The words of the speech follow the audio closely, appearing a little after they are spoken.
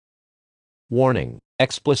Warning,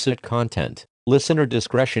 explicit content. Listener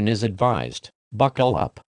discretion is advised. Buckle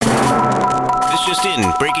up. This just in,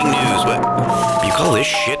 breaking news. What? You call this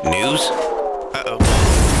shit news?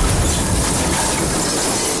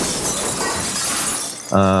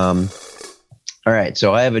 Uh-oh. All right,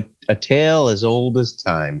 so I have a tale as old as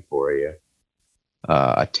time for you.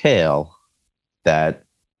 A tale that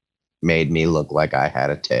made me look like I had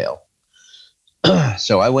a tail.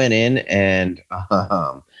 So I went in and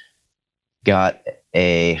got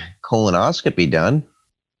a colonoscopy done.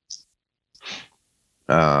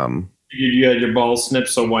 You had your balls snipped,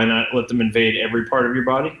 so why not let them invade every part of your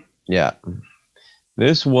body? Yeah.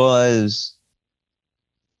 This was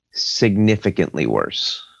significantly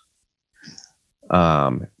worse.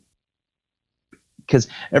 Because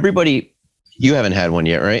everybody, you haven't had one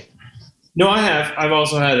yet, right? No, I have. I've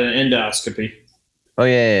also had an endoscopy. Oh,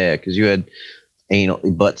 yeah, because you had anal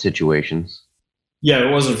butt situations. Yeah,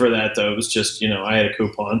 it wasn't for that, though. It was just, I had a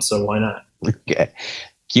coupon, so why not? Okay.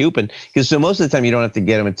 Coupon. Because so most of the time you don't have to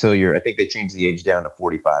get them until I think they changed the age down to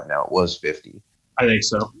 45 now. It was 50. I think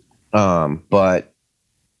so. But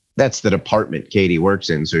that's the department Katie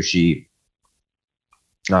works in. So she's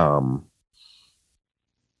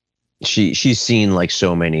seen like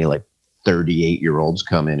so many like 38-year-olds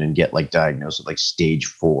come in and get like diagnosed with like stage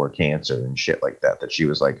 4 cancer and shit like that she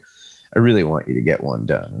was like, I really want you to get one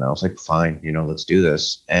done. And I was like, fine, let's do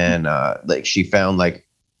this. And like she found like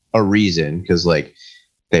a reason because like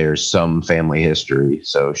there's some family history.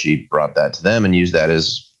 So she brought that to them and used that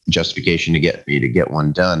as justification to get me to get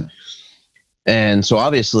one done. And so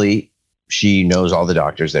obviously she knows all the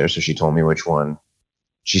doctors there. So she told me which one.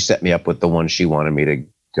 She set me up with the one she wanted me to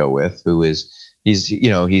go with, who is, he's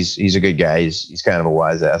a good guy. He's kind of a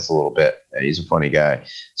wise ass a little bit. He's a funny guy.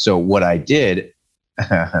 So what I did,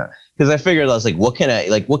 because I figured I was like, what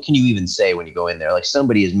can you even say when you go in there? Like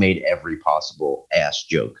somebody has made every possible ass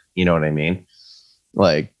joke. You know what I mean?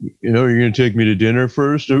 Like, you're going to take me to dinner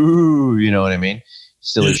first? Ooh, you know what I mean?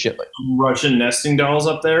 Silly shit like Russian nesting dolls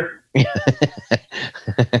up there.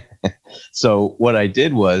 So what I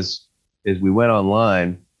did is we went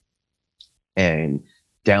online and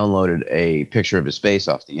downloaded a picture of his face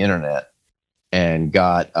off the internet and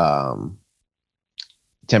got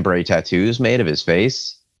temporary tattoos made of his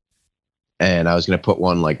face. And I was going to put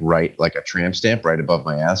one like a tramp stamp right above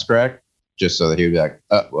my ass crack, just so that he would be like,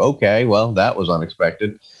 okay, well, that was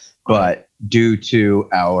unexpected. But due to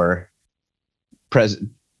our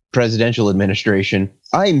presidential administration,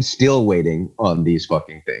 I'm still waiting on these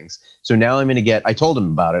fucking things. So now I told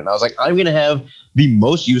him about it, and I was like, I'm going to have the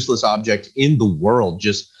most useless object in the world,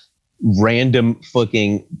 just random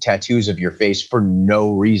fucking tattoos of your face for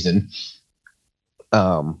no reason.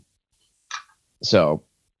 So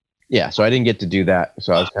I didn't get to do that.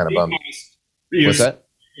 So I was kind of bummed. What's that?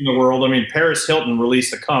 In the world, I mean, Paris Hilton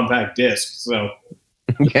released a compact disc, so.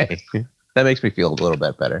 Okay. That makes me feel a little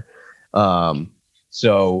bit better.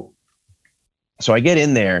 So I get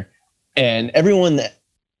in there, and everyone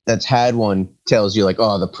that's had one tells you like,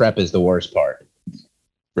 oh, the prep is the worst part,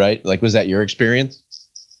 right? Like, was that your experience?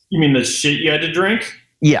 You mean the shit you had to drink?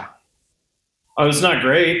 Yeah. Oh, it's not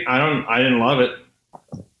great. I didn't love it.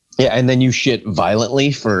 Yeah, and then you shit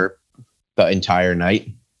violently for the entire night.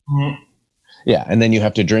 Mm-hmm. Yeah, and then you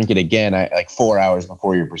have to drink it again like 4 hours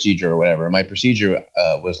before your procedure or whatever. My procedure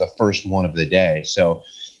was the first one of the day, so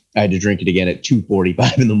I had to drink it again at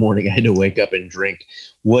 2:45 in the morning. I had to wake up and drink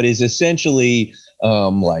what is essentially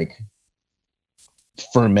like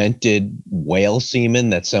fermented whale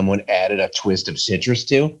semen that someone added a twist of citrus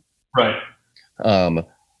to. Right. And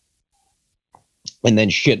then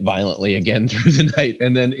shit violently again through the night.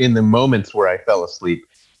 And then in the moments where I fell asleep,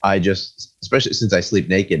 I just, especially since I sleep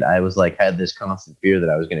naked, I was like, had this constant fear that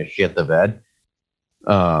I was going to shit the bed,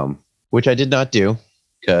 which I did not do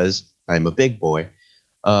because I'm a big boy.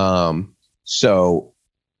 So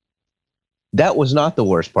that was not the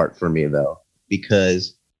worst part for me though,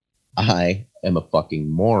 because I am a fucking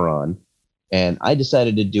moron and I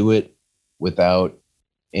decided to do it without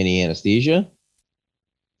any anesthesia.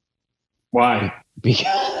 Why?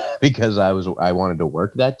 Because I wanted to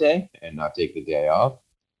work that day and not take the day off.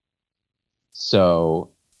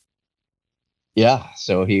 So yeah,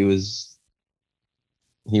 so he was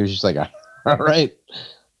just like, all right,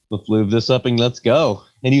 let's move this up and let's go.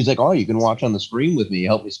 And he was like, oh, you can watch on the screen with me,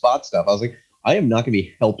 help me spot stuff. I was like, I am not going to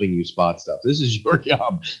be helping you spot stuff. This is your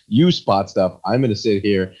job. You spot stuff. I'm going to sit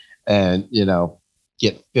here and,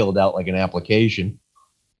 get filled out like an application.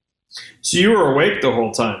 So you were awake the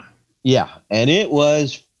whole time? Yeah, and it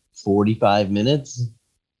was 45 minutes.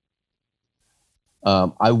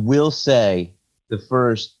 I will say the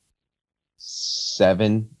first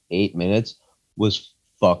 7, 8 minutes was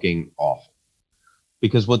fucking awful.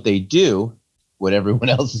 Because what they do, what everyone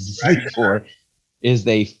else is asleep for, is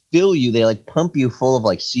they fill you, they like pump you full of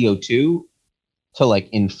like CO2 to like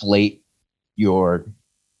inflate your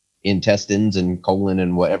intestines and colon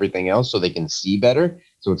and what everything else so they can see better,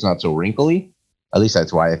 so it's not so wrinkly. At least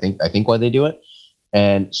that's why I think why they do it.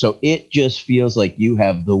 And so it just feels like you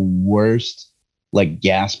have the worst like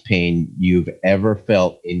gas pain you've ever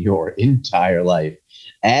felt in your entire life,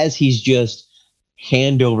 as he's just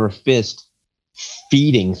hand over fist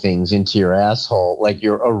feeding things into your asshole like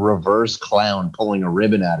you're a reverse clown pulling a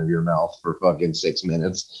ribbon out of your mouth for fucking 6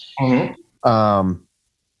 minutes.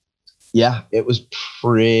 Yeah, it was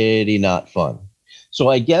pretty not fun. So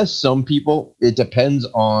I guess some people, it depends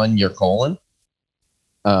on your colon.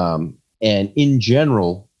 And in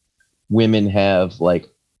general, women have like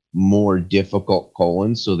more difficult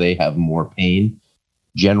colons, so they have more pain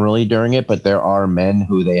generally during it. But there are men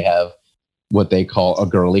who they have what they call a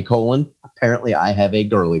girly colon. Apparently, I have a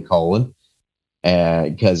girly colon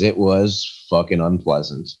because it was fucking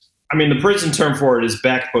unpleasant. I mean, the prison term for it is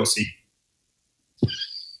back pussy.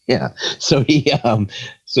 Yeah. So he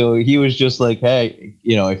was just like, hey,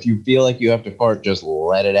 you know, if you feel like you have to fart, just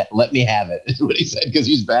let me have it, is what he said, because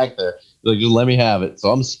he's back there. Like, just let me have it.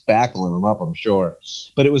 So I'm spackling him up, I'm sure.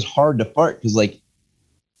 But it was hard to fart because, like,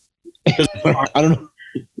 I don't know.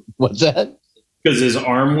 What's that? Because his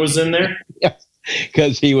arm was in there? Yeah.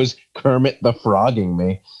 Because he was Kermit the Frogging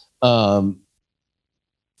me. So,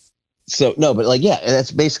 no, but, like, yeah,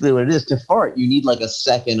 that's basically what it is. To fart, you need, like, a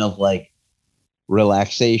second of, like,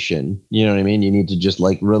 relaxation. You know what I mean? You need to just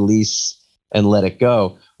like release and let it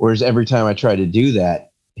go. Whereas every time I try to do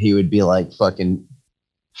that, he would be like fucking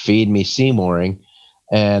feed me Seymoring,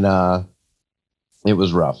 and it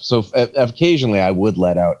was rough. So occasionally I would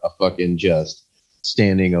let out a fucking just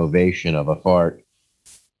standing ovation of a fart,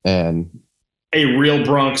 and a real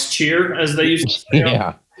Bronx cheer, as they used to say.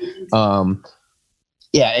 Yeah.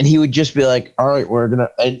 Yeah, and he would just be like, all right, we're gonna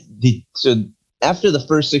so after the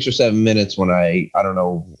first 6 or 7 minutes, when I don't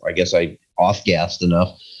know, I guess I off-gassed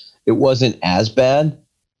enough, it wasn't as bad,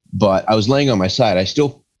 but I was laying on my side. I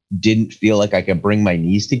still didn't feel like I could bring my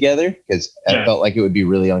knees together because I felt like it would be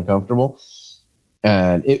really uncomfortable.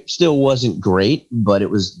 And it still wasn't great, but it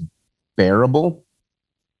was bearable.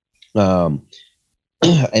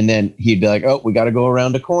 And then he'd be like, oh, we got to go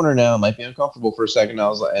around a corner now. It might be uncomfortable for a second. I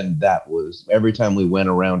was like, and that was every time we went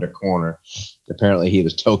around a corner, apparently he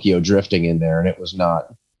was Tokyo drifting in there, and it wasn't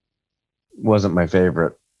my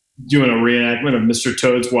favorite. Doing a reenactment of Mr.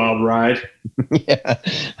 Toad's Wild Ride. Yeah.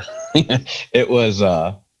 It was,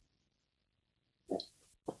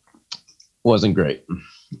 wasn't great.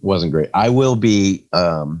 Wasn't great. I will be,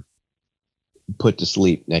 put to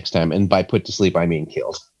sleep next time. And by put to sleep, I mean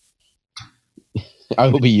killed. I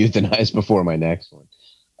will be euthanized before my next one.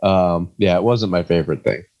 Yeah, it wasn't my favorite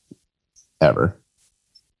thing ever.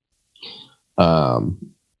 So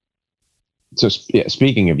yeah,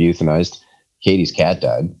 speaking of euthanized, Katie's cat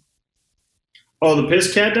died. Oh, the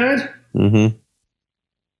piss cat died? Mm-hmm.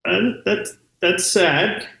 That's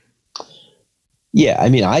sad. Yeah, I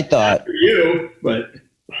mean, I thought Not for you, but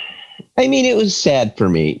I mean, it was sad for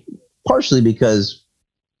me, partially because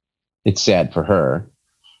it's sad for her.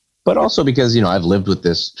 But also because, you know, I've lived with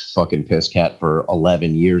this fucking piss cat for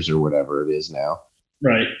 11 years or whatever it is now.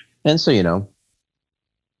 Right. And so, you know,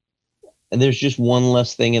 and there's just one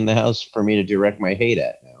less thing in the house for me to direct my hate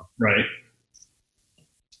at now. Right.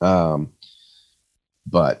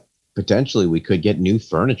 But potentially we could get new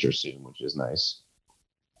furniture soon, which is nice.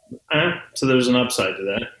 So there's an upside to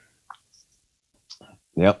that.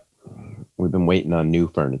 Yep. We've been waiting on new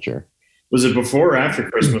furniture. Was it before or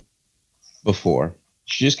after Christmas? Before.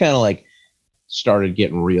 She just kind of like started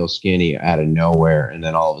getting real skinny out of nowhere, and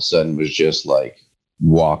then all of a sudden was just like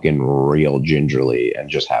walking real gingerly and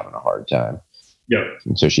just having a hard time. Yeah.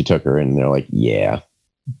 And so she took her in, and they're like, yeah,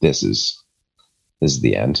 this is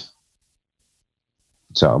the end.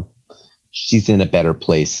 So she's in a better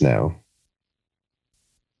place now.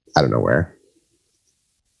 I don't know where.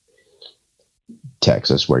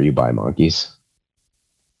 Texas, where you buy monkeys.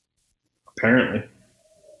 Apparently.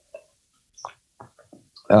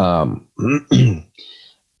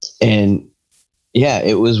 And yeah,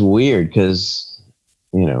 it was weird because,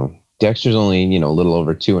 you know, Dexter's only, you know, a little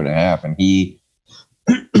over 2.5, and he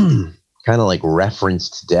kind of like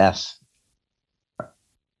referenced death.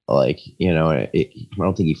 Like, you know, I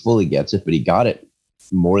don't think he fully gets it, but he got it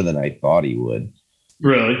more than I thought he would.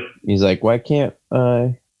 Really? He's like, why can't,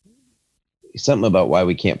 something about why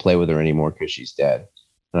we can't play with her anymore because she's dead.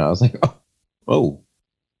 And I was like, oh,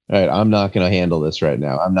 All right, I'm not going to handle this right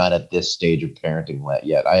now. I'm not at this stage of parenting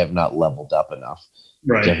yet. I have not leveled up enough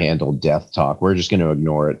to handle death talk. We're just going to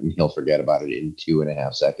ignore it, and he'll forget about it in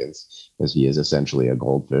 2.5 seconds, because he is essentially a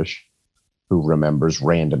goldfish who remembers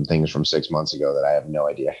random things from 6 months ago that I have no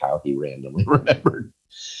idea how he randomly remembered.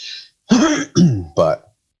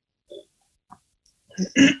 But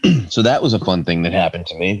so that was a fun thing that happened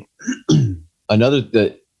to me. Another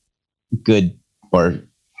good, or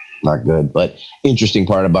not good, but interesting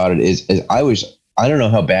part about it is I don't know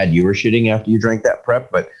how bad you were shitting after you drank that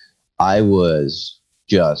prep, but I was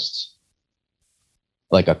just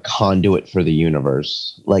like a conduit for the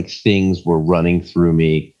universe. Like things were running through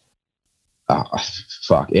me.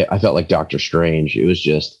 I felt like Doctor Strange. It was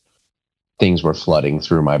just things were flooding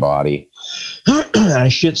through my body. I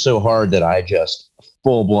shit so hard that I just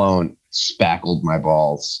full blown spackled my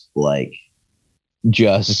balls, like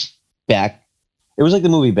just back. It was like the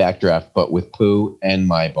movie Backdraft, but with poo and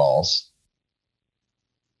my balls.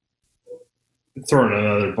 Throwing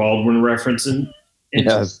another Baldwin reference in.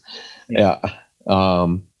 Yes. Yeah.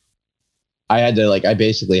 I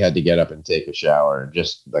basically had to get up and take a shower,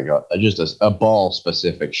 just like a ball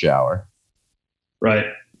specific shower. Right.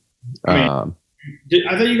 I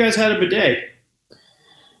thought you guys had a bidet.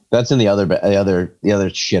 That's in the other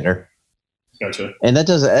shitter. Gotcha. And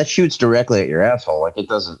that shoots directly at your asshole. Like it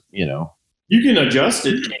doesn't, You can adjust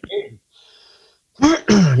it.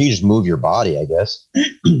 You just move your body, I guess.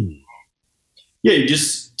 Yeah, you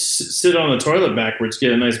just sit on the toilet backwards,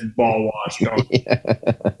 get a nice ball wash going. Yeah.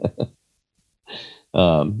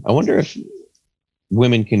 I wonder if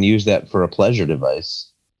women can use that for a pleasure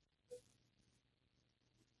device.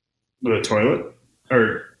 The toilet?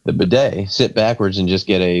 Or the bidet. Sit backwards and just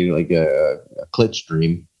get a clit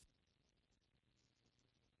stream.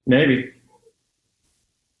 Maybe.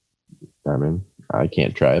 I mean, I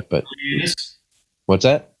can't try it, but anus? What's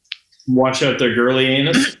that? Wash out their girly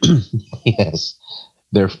anus. Yes,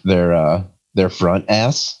 their front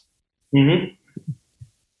ass,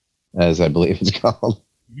 as I believe it's called.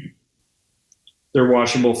 Their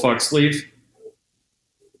washable fuck sleeve.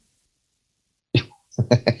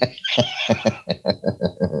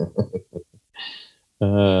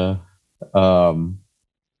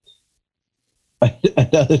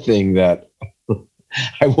 Another thing that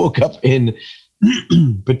I woke up in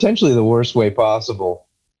potentially the worst way possible.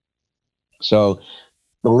 So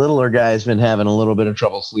the littler guy's been having a little bit of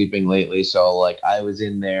trouble sleeping lately. So like I was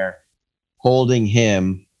in there holding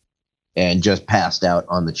him and just passed out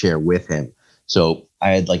on the chair with him. So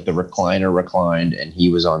I had like the recliner reclined and he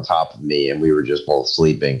was on top of me and we were just both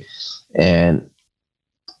sleeping. And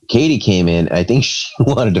Katie came in. I think she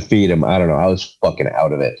wanted to feed him. I don't know. I was fucking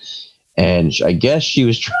out of it. And I guess she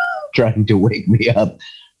was trying to wake me up,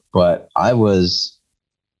 but I was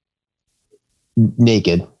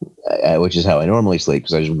naked, which is how I normally sleep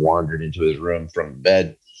because I just wandered into his room from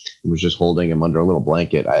bed and was just holding him under a little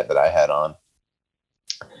blanket that I had on.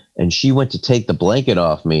 And she went to take the blanket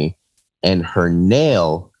off me, and her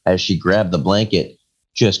nail, as she grabbed the blanket,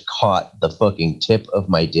 just caught the fucking tip of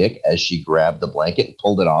my dick as she grabbed the blanket and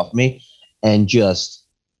pulled it off me. And just,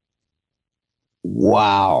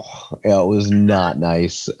 wow, it was not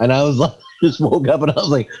nice. And I was like, just woke up and I was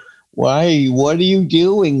like, why? What are you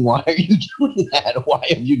doing? Why are you doing that? Why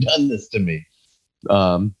have you done this to me?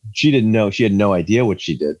 She didn't know. She had no idea what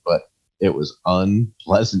she did, but it was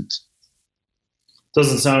unpleasant.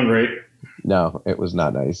 Doesn't sound great. No, it was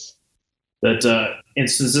not nice. That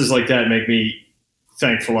instances like that make me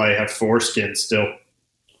thankful I have foreskin still.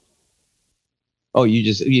 Oh, you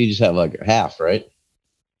just have like half, right?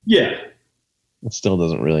 Yeah. It still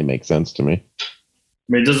doesn't really make sense to me. I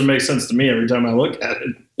mean, it doesn't make sense to me every time I look at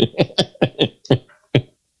it.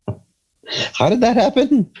 How did that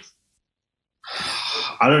happen?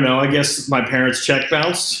 I don't know. I guess my parents' check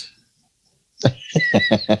bounced.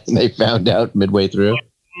 They found out midway through.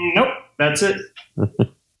 Nope, that's it.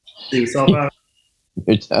 See yourself out.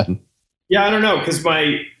 You're done. Yeah, I don't know, because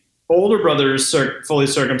my older brother is fully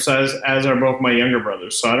circumcised, as are both my younger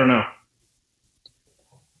brothers. So I don't know.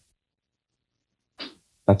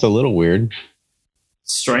 That's a little weird.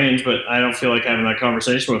 Strange, but I don't feel like having that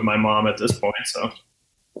conversation with my mom at this point. So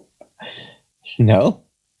no.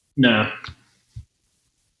 I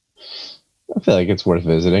feel like it's worth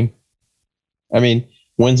visiting. I mean,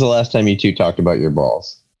 when's the last time you two talked about your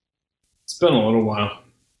balls? It's been a little while.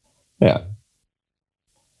 Yeah.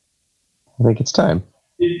 I think it's time.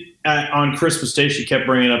 On Christmas Day, she kept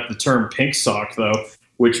bringing up the term pink sock, though,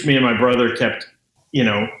 which me and my brother kept,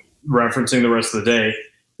 referencing the rest of the day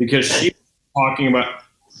because she was talking about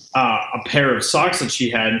a pair of socks that she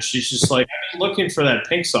had, and she's just like, I've been looking for that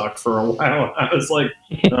pink sock for a while. I was like,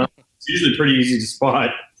 it's usually pretty easy to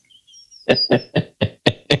spot.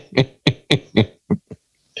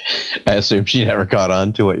 I assume she never caught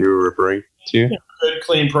on to what you were referring to. Good,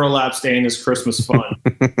 clean prolapse stain is Christmas fun.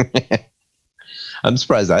 I'm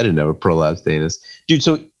surprised I didn't know what prolapse stain is, dude.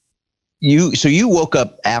 So you woke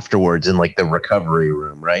up afterwards in like the recovery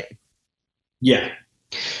room, right? Yeah.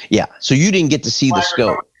 Yeah. So you didn't get to see the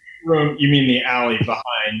scope. Room, you mean the alley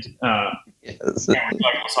behind Yes.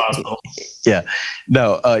 Douglas Hospital? Yeah.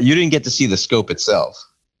 No, you didn't get to see the scope itself.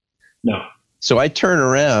 No. So I turn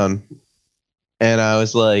around and I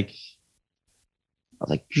was like,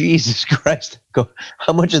 Jesus Christ,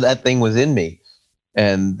 how much of that thing was in me?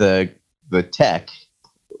 And the tech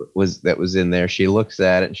that was in there, she looks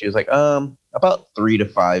at it and she was like, about 3 to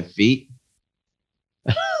 5 feet.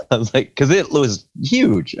 I was like, because it was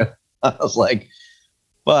huge. I was like,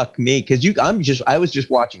 fuck me, because I was just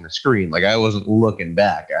watching the screen, like I wasn't looking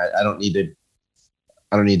back. I don't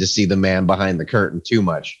need to see the man behind the curtain too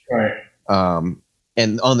much. Right.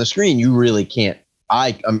 And on the screen, you really can't.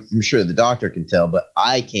 I'm sure the doctor can tell, but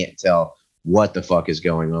I can't tell what the fuck is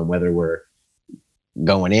going on, whether we're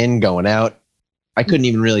going in, going out. I couldn't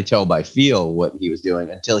even really tell by feel what he was doing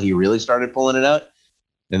until he really started pulling it out.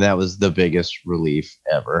 And that was the biggest relief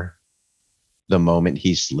ever. The moment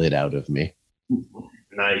he slid out of me.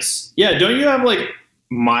 Nice. Yeah, don't you have like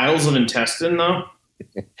miles of intestine though?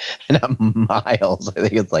 Not miles. I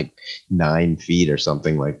think it's like 9 feet or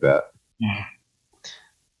something like that. Yeah.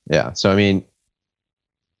 Yeah. So, I mean,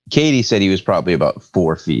 Katie said he was probably about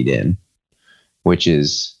 4 feet in, that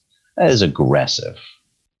is aggressive.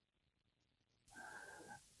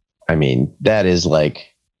 I mean, that is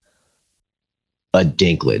like a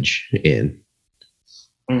dinklage in.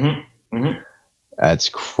 Mm-hmm. Mm-hmm. That's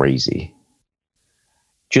crazy.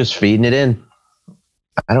 Just feeding it in.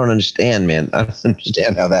 I don't understand, man. I don't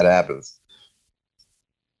understand how that happens.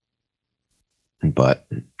 But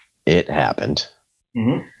it happened.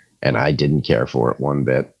 Mm-hmm. And I didn't care for it one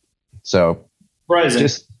bit. So Surprising.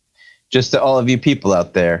 just to all of you people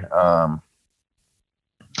out there,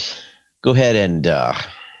 go ahead and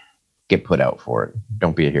get put out for it.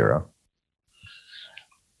 Don't be a hero.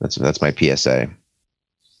 That's my PSA.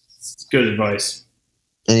 It's good advice.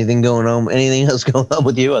 Anything else going on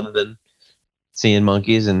with you other than seeing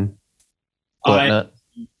monkeys and whatnot?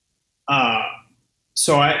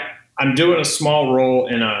 So I'm doing a small role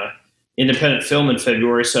in a independent film in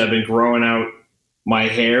February, so I've been growing out my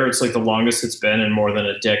hair. It's like the longest it's been in more than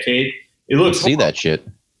a decade. It looks See that shit.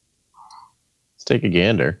 Let's take a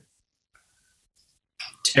gander.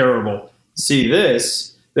 terrible. See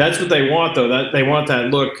this? That's what they want, though. That they want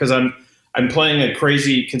that look because I'm playing a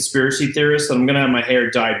crazy conspiracy theorist, and I'm gonna have my hair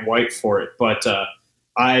dyed white for it. But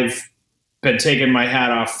I've been taking my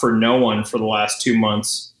hat off for no one for the last 2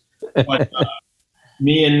 months. But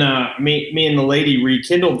me and the lady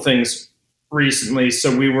rekindled things recently,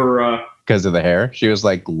 so we were Because of the hair? She was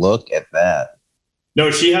like, look at that.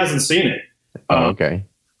 no, she hasn't seen it. Oh, okay.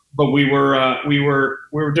 But we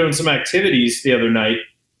were doing some activities the other night,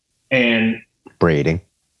 and Braiding.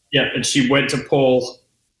 yeah, and she went to pull.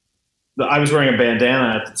 I was wearing a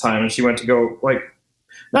bandana at the time, and she went to go like,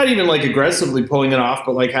 not even like aggressively pulling it off,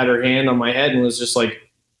 but like had her hand on my head and was just like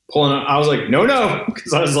pulling it. I was like, no,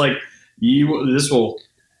 because I was like, this will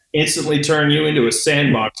instantly turn you into a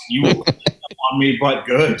sandbox. You will clean up on me, but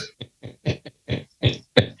good.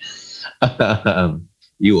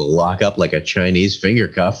 You will lock up like a Chinese finger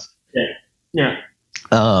cuff. Yeah.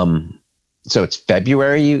 So it's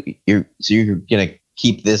February. You're gonna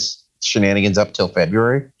keep this shenanigans up till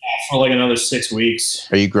February? For like another 6 weeks.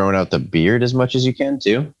 Are you growing out the beard as much as you can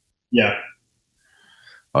too? Yeah.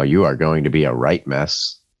 Oh, you are going to be a right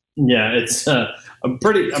mess. Yeah, it's I'm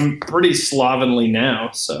pretty slovenly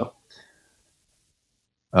now, so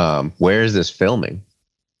where is this filming?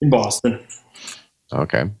 in Boston.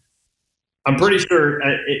 Okay. I'm pretty sure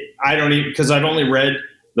I don't even, because I've only read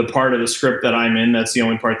the part of the script that I'm in. That's the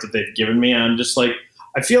only part that they've given me. I'm just like,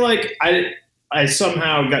 I feel like I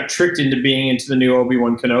somehow got tricked into being into the new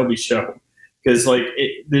Obi-Wan Kenobi show, because like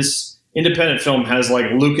this independent film has like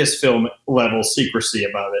Lucasfilm level secrecy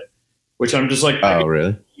about it, which I'm just like, Oh,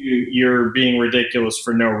 really? You're being ridiculous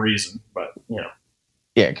for no reason, but you know.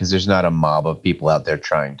 Yeah, because there's not a mob of people out there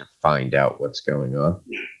trying to find out what's going on.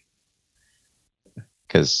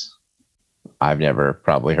 Because I've never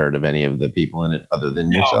probably heard of any of the people in it other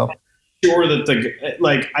than yourself. I'm sure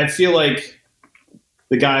that I feel like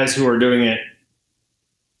the guys who are doing it,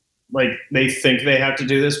 like they think they have to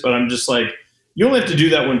do this, but I'm just like, you only have to do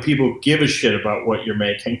that when people give a shit about what you're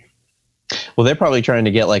making. Well, they're probably trying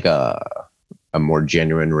to get like a more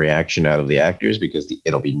genuine reaction out of the actors because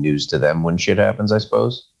it'll be news to them when shit happens, I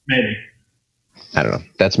suppose. Maybe. I don't know.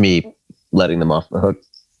 That's me letting them off the hook.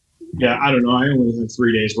 Yeah, I don't know. I only had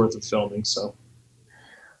 3 days worth of filming, so.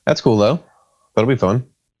 That's cool, though. That'll be fun.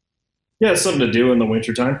 Yeah, it's something to do in the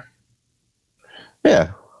wintertime.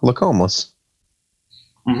 Yeah, look homeless.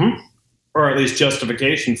 Mm-hmm. Or at least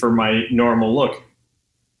justification for my normal look.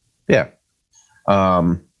 Yeah.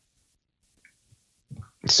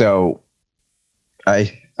 So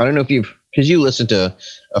I don't know if because you listen to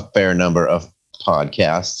a fair number of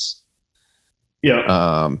podcasts.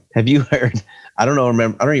 Yeah. Have you heard? I don't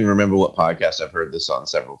even remember what podcast I've heard this on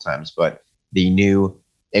several times, but the new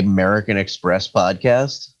American Express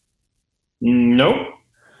podcast. Nope.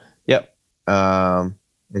 Yep.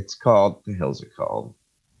 It's called. The hell's it called?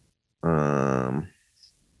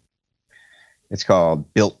 It's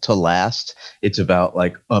called Built to Last. It's about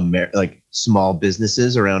like small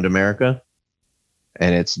businesses around America,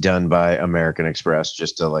 and it's done by American Express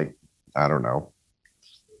just to like, I don't know,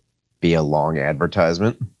 be a long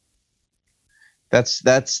advertisement.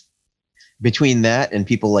 That's between that and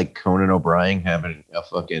people like Conan O'Brien having a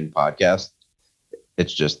fucking podcast,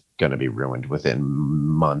 it's just gonna be ruined within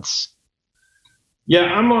months. Yeah,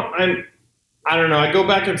 I don't know. I go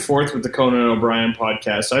back and forth with the Conan O'Brien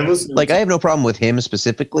podcast. I listen. I have no problem with him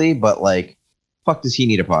specifically, but like, fuck, does he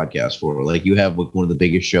need a podcast for? Like, you have one of the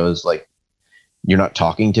biggest shows. Like, you're not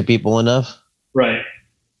talking to people enough. Right.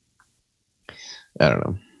 I don't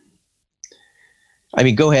know. I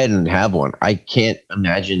mean, go ahead and have one. I can't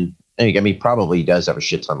imagine. I mean, probably he does have a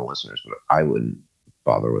shit ton of listeners, but I wouldn't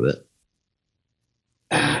bother with it.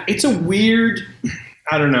 It's a weird.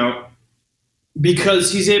 I don't know.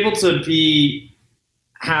 Because he's able to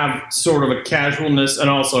have sort of a casualness, and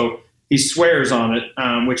also he swears on it,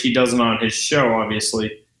 which he doesn't on his show,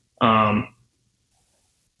 obviously. Well,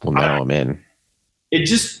 now I'm in. It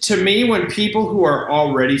just, to me, when people who are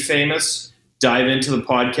already famous dive into the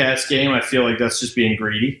podcast game, I feel like that's just being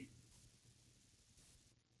greedy.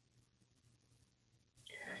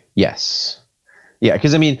 Yes. Yeah,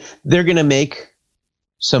 because I mean, they're going to make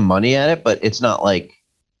some money at it, but it's not like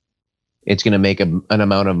it's going to make an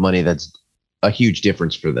amount of money that's a huge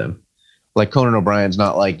difference for them. Like Conan O'Brien's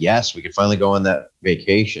not like, yes, we could finally go on that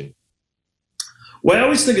vacation. Well, I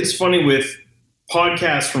always think it's funny with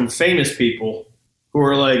podcasts from famous people who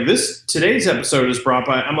are like, today's episode is brought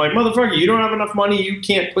by, I'm like, motherfucker, you don't have enough money. You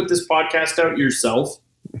can't put this podcast out yourself.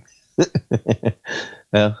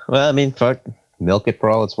 Yeah. Well, I mean, fuck, milk it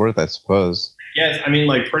for all it's worth, I suppose. Yeah. I mean,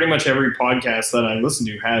 like pretty much every podcast that I listen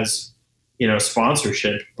to has,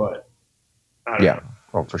 sponsorship, but I don't know.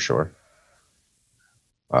 Oh, for sure.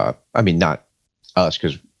 I mean, not us,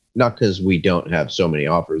 not because we don't have so many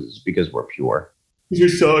offers. It's because we're pure. You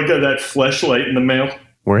saw I got that fleshlight in the mail.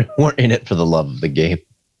 We're in it for the love of the game.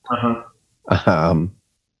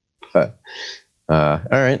 But all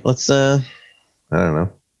right, let's I don't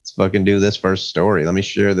know. Let's fucking do this first story. Let me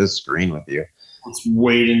share this screen with you. Let's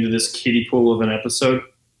wade into this kiddie pool of an episode.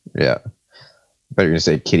 Yeah. I thought you were gonna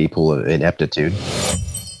say kiddie pool of ineptitude.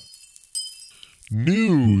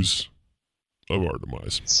 News of our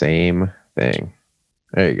demise. Same thing.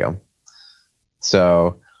 There you go.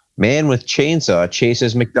 So, man with chainsaw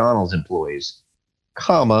chases McDonald's employees,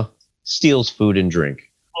 steals food and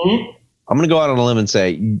drink. Mm-hmm. I'm going to go out on a limb and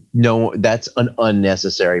say, no, that's an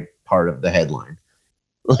unnecessary part of the headline.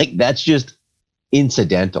 Like, that's just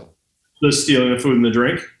incidental. The stealing the food and the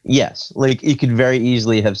drink? Yes. Like, you could very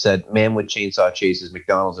easily have said, man with chainsaw chases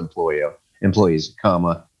McDonald's employees,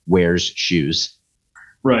 wears shoes.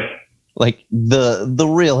 Right. Like, the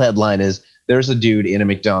real headline is, there's a dude in a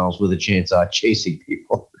McDonald's with a chainsaw chasing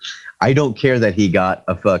people. I don't care that he got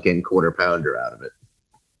a fucking quarter pounder out of it.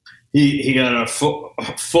 He got a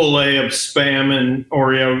fillet of Spam and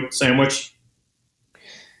Oreo sandwich.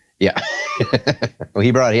 Yeah. Well,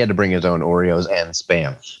 he had to bring his own Oreos and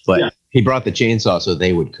Spam, but he brought the chainsaw so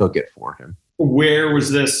they would cook it for him. Where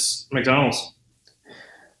was this McDonald's?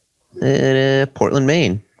 Portland,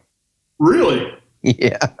 Maine. Really?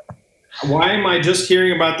 Yeah. Why am I just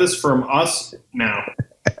hearing about this from us now?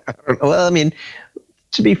 Well, I mean,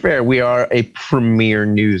 to be fair, we are a premier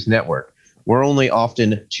news network. We're only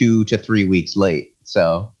often 2 to 3 weeks late,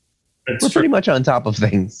 so we're pretty much on top of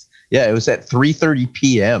things. Yeah, it was at 3:30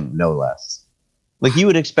 p.m., no less. Like, you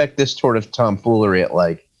would expect this sort of tomfoolery at,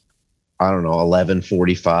 like, I don't know,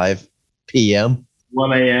 11:45 p.m.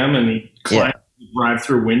 1 a.m. and he climbed the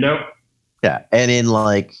drive-through window. Yeah, and in,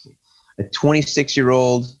 like, a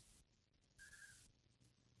 26-year-old...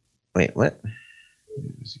 Wait, what?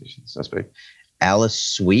 Suspect. Alice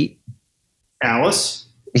Sweet. Alice?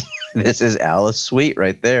 This is Alice Sweet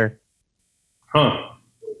right there. Huh.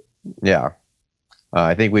 Yeah.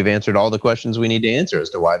 I think we've answered all the questions we need to answer as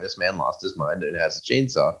to why this man lost his mind and has a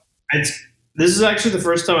chainsaw. This is actually the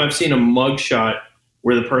first time I've seen a mugshot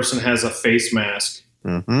where the person has a face mask.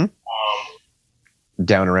 Mm-hmm.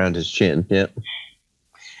 Down around his chin. Yep.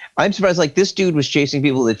 I'm surprised. Like, this dude was chasing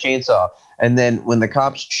people with a chainsaw, and then when the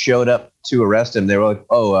cops showed up to arrest him, they were like,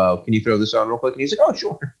 "Oh, can you throw this on real quick?" And he's like, "Oh,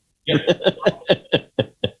 sure." Yep.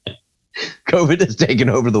 COVID has taken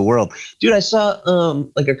over the world, dude. I saw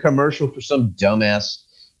like a commercial for some dumbass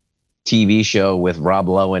TV show with Rob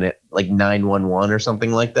Lowe in it, like 911 or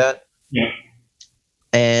something like that. Yeah.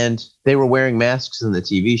 And they were wearing masks in the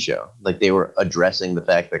TV show. Like, they were addressing the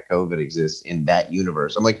fact that COVID exists in that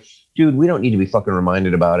universe. I'm like, dude, we don't need to be fucking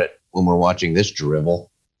reminded about it when we're watching this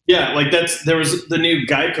drivel. Yeah, like there was the new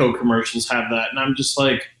Geico commercials have that, and I'm just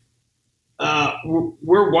like,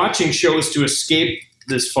 we're watching shows to escape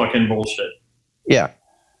this fucking bullshit. Yeah.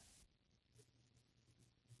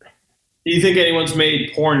 Do you think anyone's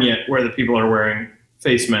made porn yet where the people are wearing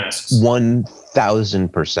face masks?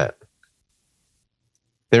 1000%.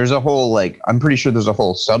 There's a whole, like, I'm pretty sure there's a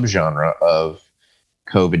whole subgenre of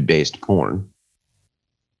COVID-based porn.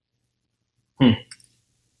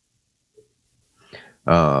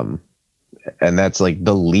 And that's like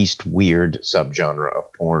the least weird subgenre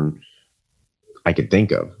of porn I could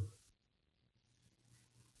think of.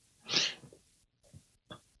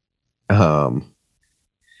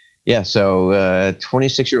 Yeah, so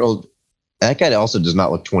 26-year-old, that guy also does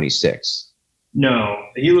not look 26. No,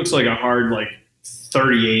 he looks like a hard, like,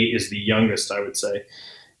 38 is the youngest, I would say.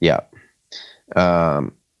 Yeah.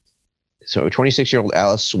 So 26-year-old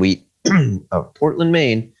Alice Sweet of Portland,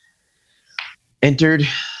 Maine, entered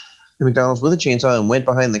the McDonald's with a chainsaw and went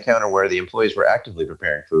behind the counter where the employees were actively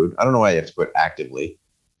preparing food. I don't know why you have to put actively.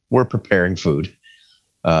 We're preparing food.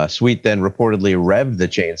 Sweet then reportedly revved the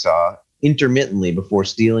chainsaw intermittently before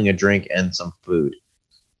stealing a drink and some food.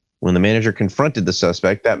 When the manager confronted the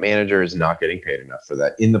suspect, that manager is not getting paid enough for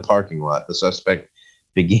that. In the parking lot, the suspect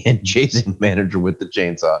began chasing the manager with the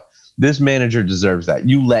chainsaw. This manager deserves that.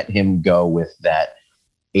 You let him go with that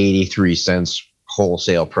 83 cents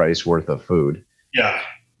wholesale price worth of food. Yeah.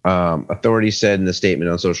 Authorities said in the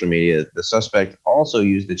statement on social media, the suspect also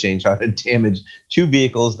used the chainsaw to damage 2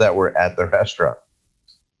 vehicles that were at the restaurant.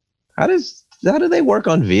 How do they work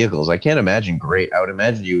on vehicles? I can't imagine great. I would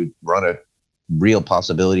imagine you would run a real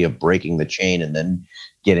possibility of breaking the chain and then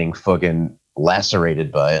getting fucking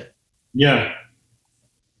lacerated by it. Yeah.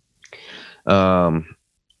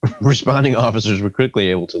 Responding officers were quickly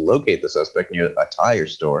able to locate the suspect near a tire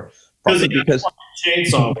store. Probably because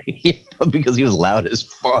chainsaw. Because he was loud as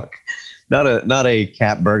fuck. Not a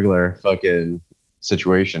cat burglar fucking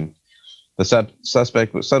situation. The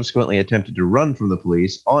suspect was subsequently attempted to run from the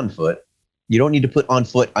police on foot. You don't need to put on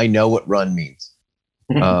foot. I know what run means.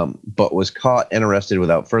 But was caught and arrested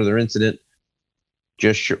without further incident.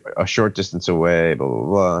 Just a short distance away, blah, blah,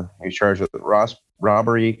 blah. He was charged with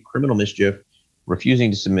robbery, criminal mischief, refusing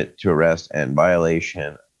to submit to arrest, and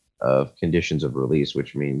violation of conditions of release,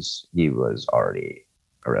 which means he was already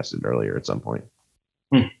arrested earlier at some point.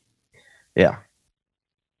 Yeah.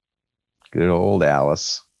 Good old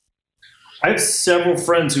Alice. I have several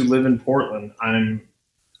friends who live in Portland. I'm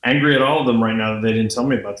angry at all of them right now that they didn't tell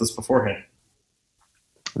me about this beforehand.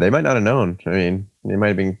 They might not have known. I mean, they might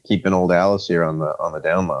have been keeping old Alice here on the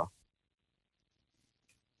down low.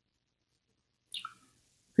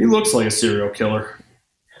 He looks like a serial killer.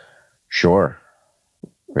 Sure.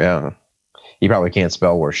 Yeah. He probably can't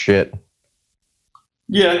spell worth shit.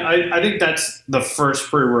 Yeah, I think that's the first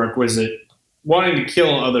prerequisite. Wanting to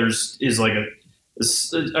kill others is like a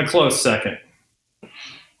close second.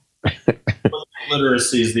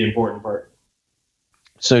 Literacy is the important part.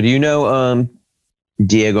 So do you know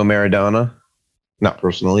Diego Maradona? Not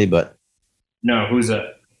personally, but No, who's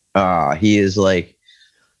that? he is like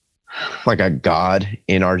a god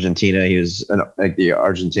in Argentina. He was like the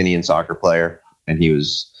Argentinian soccer player, and he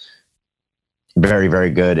was very, very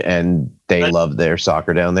good, and they love their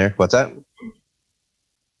soccer down there. What's that?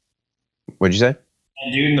 What'd you say?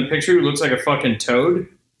 That dude in the picture who looks like a fucking toad?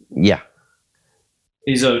 Yeah.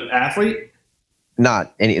 He's an athlete?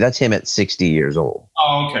 Not any. That's him at 60 years old.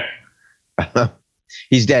 Oh, okay.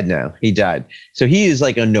 He's dead now. He died. So he is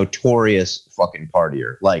like a notorious fucking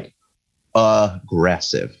partier, like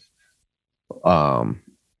aggressive.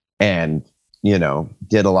 And, you know,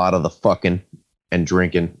 did a lot of the fucking and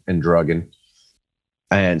drinking and drugging.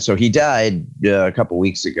 And so he died a couple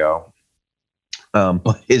weeks ago.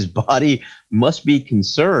 But his body must be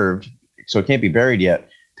conserved, so it can't be buried yet,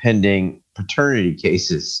 pending paternity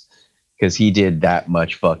cases. because he did that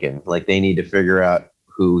much fucking. Like, they need to figure out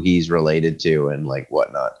who he's related to and like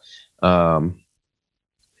whatnot.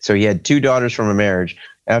 So he had 2 daughters from a marriage.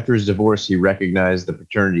 After his divorce, he recognized the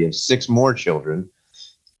paternity of 6 more children.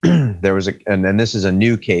 There was and this is a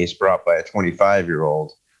new case brought by a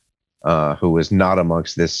 25-year-old who was not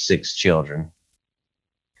amongst this 6 children.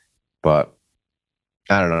 But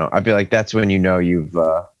I don't know. I feel like that's when you know you've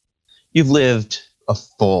lived a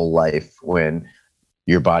full life, when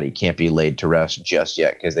your body can't be laid to rest just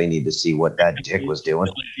yet because they need to see what that dick was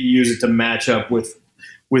doing. You use it to match up with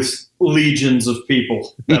legions of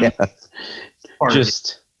people. Yeah.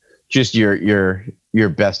 Just your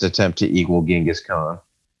best attempt to equal Genghis Khan.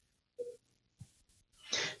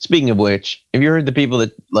 Speaking of which, have you heard the people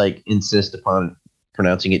that like insist upon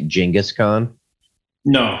pronouncing it Genghis Khan?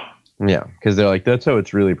 No. Yeah, because they're like, that's how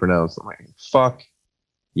it's really pronounced. I'm like, fuck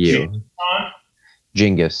you.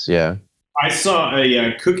 Genghis, yeah. I saw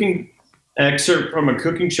a cooking excerpt from a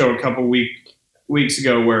cooking show a couple weeks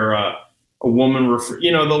ago where a woman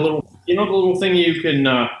the little thing you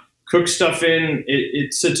can cook stuff in.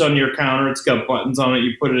 It sits on your counter. It's got buttons on it.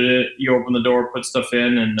 You put it in. You open the door, put stuff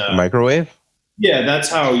in, and microwave. Yeah, that's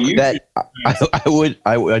how you. That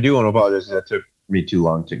I do want to apologize. That took me too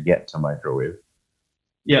long to get to microwave.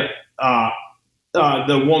 Yeah,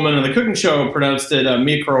 the woman on the cooking show pronounced it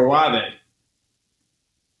microwave.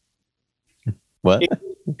 What?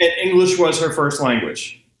 And English was her first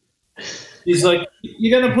language. He's like, you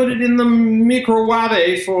got to put it in the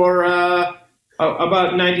microwave for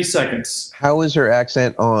about 90 seconds. How is her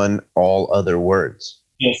accent on all other words?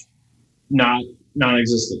 Yes,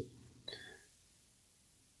 non-existent.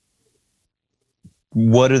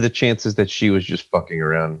 What are the chances that she was just fucking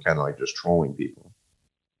around, kind of like just trolling people?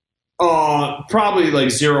 Probably like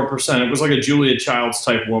 0%. It was like a Julia Childs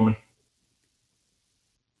type woman.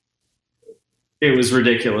 It was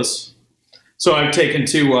ridiculous. So I've taken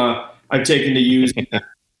to using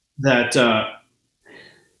that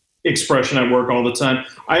expression at work all the time.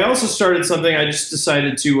 I also started something. I just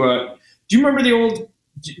decided to. Do you remember the old?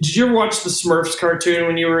 Did you ever watch the Smurfs cartoon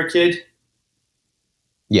when you were a kid?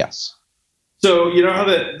 Yes. So you know how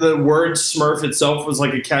the word Smurf itself was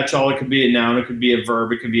like a catch-all. It could be a noun. It could be a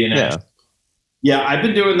verb. It could be an adjective. Yeah, I've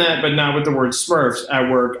been doing that, but not with the word Smurfs at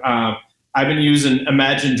work. I've been using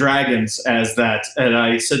Imagine Dragons as that, and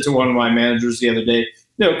I said to one of my managers the other day,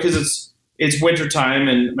 no, because it's wintertime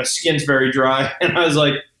and my skin's very dry, and I was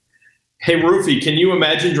like, hey, Roofy, can you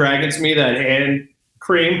Imagine Dragons me that hand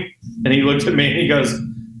cream? And he looked at me and he goes,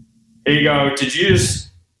 here you go. Did you just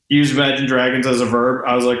use Imagine Dragons as a verb?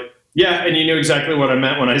 I was like, yeah, and you knew exactly what I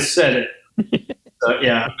meant when I said it. So,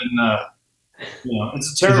 yeah, I've been,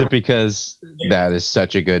 it's a terrible. Is it because that is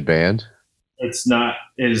such a good band? It's not.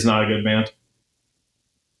 It is not a good band.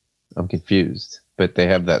 I'm confused, but they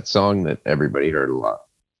have that song that everybody heard a lot.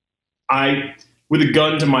 With a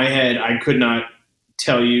gun to my head, I could not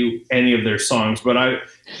tell you any of their songs, but a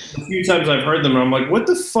few times I've heard them and I'm like, what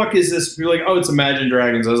the fuck is this? You're like, oh, it's Imagine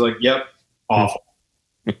Dragons. I was like, yep, awful.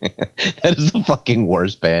 That is the fucking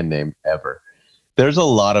worst band name ever. There's a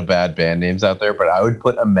lot of bad band names out there, but I would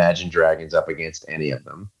put Imagine Dragons up against any of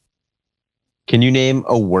them. Can you name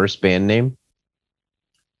a worse band name?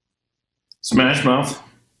 Smash Mouth.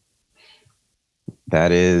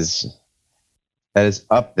 That is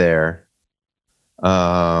up there.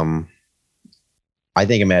 I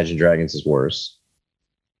think Imagine Dragons is worse.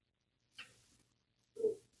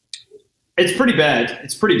 It's pretty bad.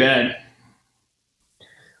 It's pretty bad.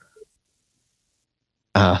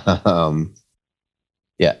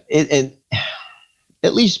 Yeah. And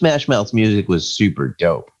at least Smash Mouth's music was super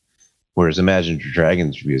dope, whereas Imagine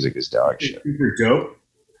Dragons' music is dog shit. Super dope?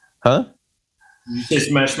 Huh? Did you say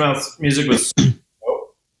Smash Mouth's music was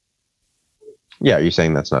dope? Yeah, are you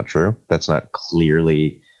saying that's not true? That's not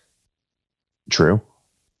clearly true?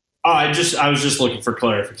 I was just looking for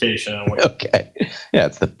clarification on what. Okay. Yeah,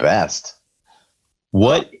 it's the best.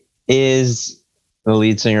 What is the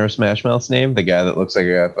lead singer of Smash Mouth's name? The guy that looks like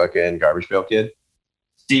a fucking Garbage Pail Kid?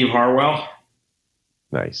 Steve Harwell.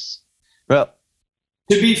 Nice. Well,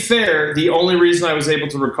 to be fair, the only reason I was able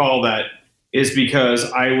to recall that is because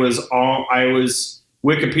I was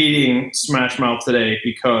Wikipediaing Smash Mouth today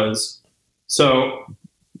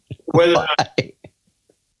whether or not,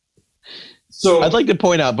 so I'd like to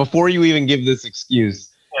point out, before you even give this excuse,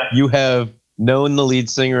 you have known the lead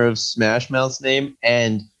singer of Smash Mouth's name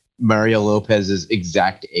and Mario Lopez's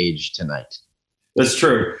exact age tonight. That's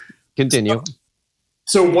true. Continue.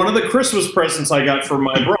 So one of the Christmas presents I got for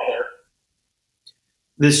my brother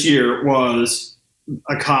this year was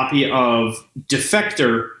a copy of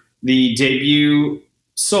Defector, the debut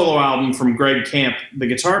solo album from Greg Camp, the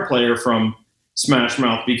guitar player from Smash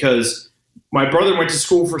Mouth, because my brother went to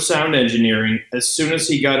school for sound engineering. As soon as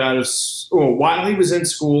he got out of school, while he was in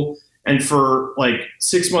school, and for like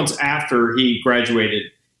 6 months after he graduated,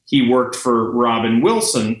 he worked for Robin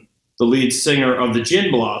Wilson, the lead singer of the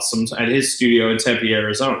Gin Blossoms, at his studio in Tempe,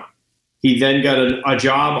 Arizona. He then got a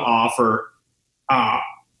job offer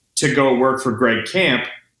to go work for Greg Camp,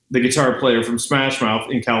 the guitar player from Smash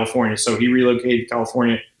Mouth, in California. So he relocated to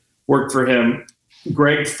California, worked for him.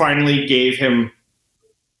 Greg finally gave him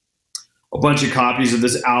a bunch of copies of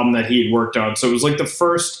this album that he had worked on. So it was like the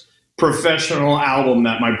first professional album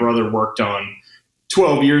that my brother worked on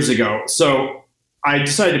 12 years ago. So I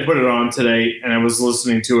decided to put it on today, and I was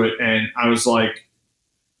listening to it, and I was like,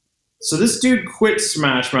 so this dude quit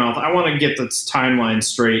Smash Mouth. I want to get this timeline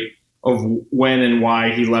straight of when and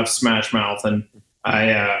why he left Smash Mouth. And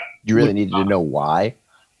you really needed to know why?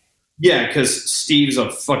 Yeah, because Steve's a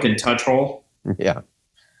fucking touch hole. Yeah.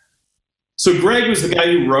 So Greg was the guy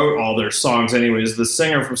who wrote all their songs anyways. The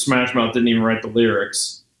singer from Smash Mouth didn't even write the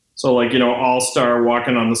lyrics. So like, All Star,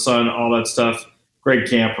 Walking on the Sun, all that stuff, Greg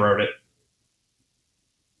Camp wrote it.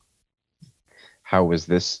 How was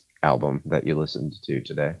this album that you listened to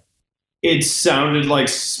today? It sounded like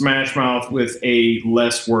Smash Mouth with a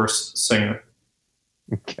less worse singer.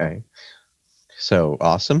 Okay. So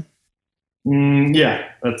awesome. Yeah,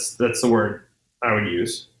 that's the word I would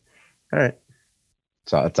use. All right.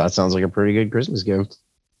 So that sounds like a pretty good Christmas gift.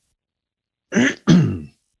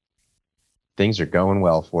 Things are going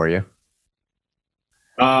well for you.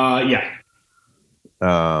 Yeah.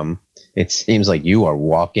 It seems like you are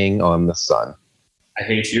walking on the sun. I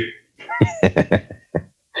hate you.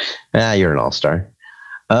 You're an all-star.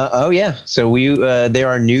 Oh yeah. So there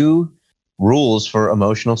are new rules for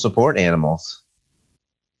emotional support animals.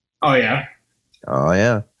 Oh yeah. Oh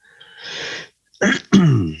yeah.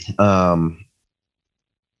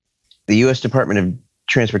 The U.S. Department of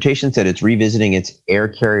Transportation said it's revisiting its Air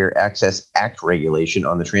Carrier Access Act regulation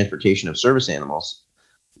on the transportation of service animals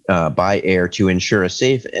by air to ensure a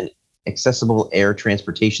safe and accessible air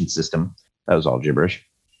transportation system. That was all gibberish.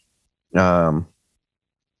 Let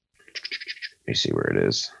me see where it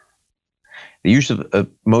is. The use of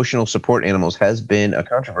emotional support animals has been a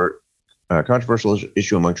controversial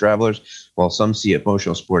issue among travelers. While some see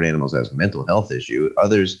emotional support animals as a mental health issue,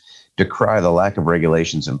 others decry the lack of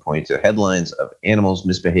regulations and point to headlines of animals'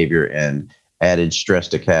 misbehavior and added stress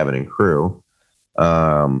to cabin and crew.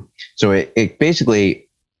 So it basically,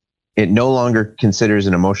 it no longer considers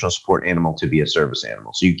an emotional support animal to be a service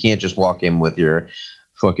animal. So you can't just walk in with your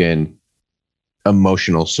fucking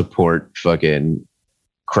emotional support fucking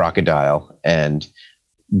crocodile and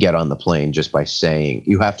get on the plane just by saying.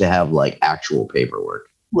 You have to have like actual paperwork.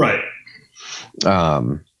 Right.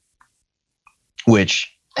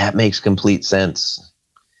 Which that makes complete sense,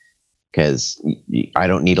 because I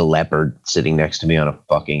don't need a leopard sitting next to me on a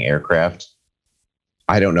fucking aircraft.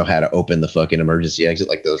 I don't know how to open the fucking emergency exit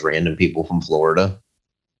like those random people from Florida.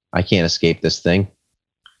 I can't escape this thing.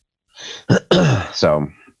 So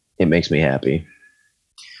it makes me happy.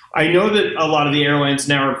 I know that a lot of the airlines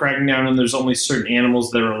now are cracking down, and there's only certain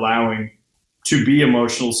animals that are allowing to be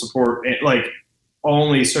emotional support, like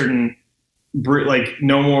only certain, like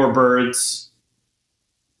no more birds.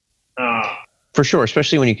 For sure,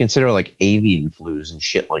 especially when you consider like avian flus and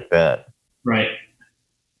shit like that. Right.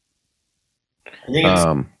 I think it's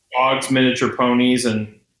dogs, miniature ponies,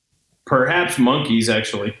 and perhaps monkeys,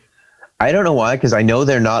 actually. I don't know why, because I know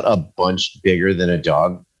they're not a bunch bigger than a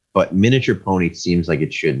dog, but miniature pony seems like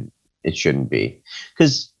it shouldn't be.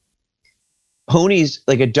 Because ponies,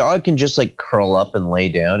 like a dog can just like curl up and lay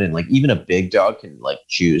down, and like even a big dog can like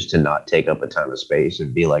choose to not take up a ton of space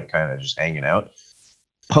and be like kind of just hanging out.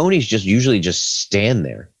 Ponies just usually just stand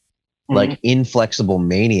there like inflexible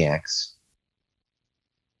maniacs.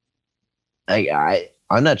 I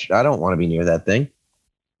don't want to be near that thing.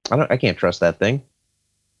 I can't trust that thing.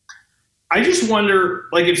 I just wonder,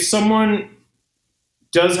 like, if someone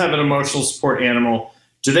does have an emotional support animal,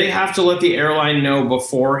 do they have to let the airline know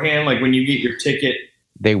beforehand? Like when you get your ticket?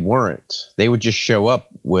 They weren't. They would just show up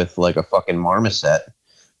with like a fucking marmoset.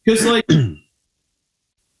 Because like,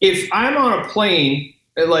 if I'm on a plane,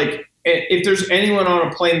 like if there's anyone on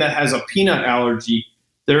a plane that has a peanut allergy,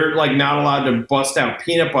 they're like not allowed to bust out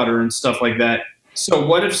peanut butter and stuff like that. So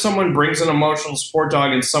what if someone brings an emotional support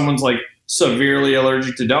dog and someone's like severely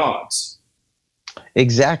allergic to dogs?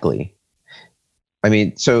 Exactly. I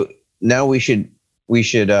mean, so now we should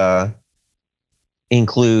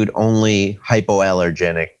include only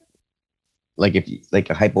hypoallergenic, like if like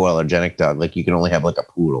a hypoallergenic dog, like you can only have like a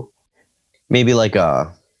poodle, maybe like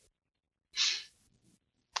a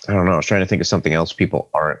I don't know. I was trying to think of something else people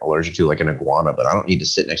aren't allergic to, like an iguana, but I don't need to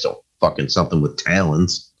sit next to fucking something with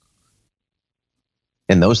talons.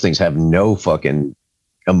 And those things have no fucking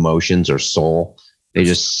emotions or soul. They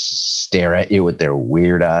just stare at you with their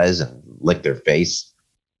weird eyes and lick their face.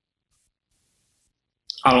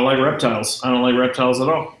 I don't like reptiles. I don't like reptiles at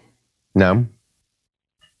all. No.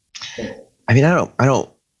 I mean,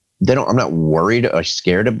 I'm not worried or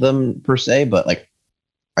scared of them per se, but like,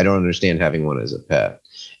 I don't understand having one as a pet.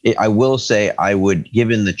 I will say I would,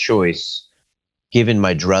 given the choice, given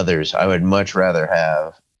my druthers, I would much rather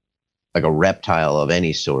have like a reptile of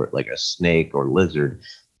any sort, like a snake or lizard,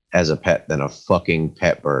 as a pet than a fucking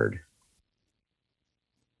pet bird.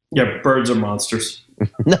 Yeah, birds are monsters.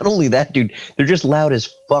 Not only that, dude, they're just loud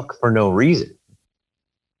as fuck for no reason.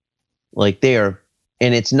 Like and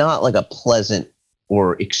it's not like a pleasant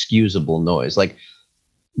or excusable noise. Like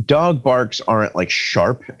dog barks aren't like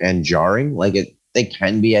sharp and jarring. Like they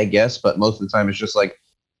can be, I guess, but most of the time it's just like,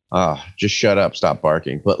 just shut up, stop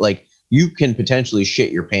barking. But like you can potentially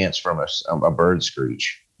shit your pants from a bird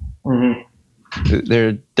screech. Mm-hmm.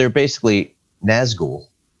 They're basically Nazgul.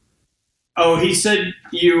 Oh, he said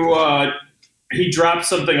he dropped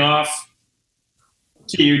something off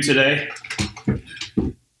to you today.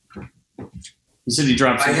 He said he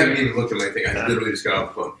dropped something. I haven't even looked at my thing. I literally just got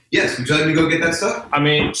off the phone. Yes, would you like me to go get that stuff? I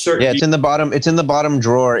mean, sure. Yeah, it's in the bottom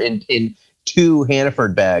drawer in 2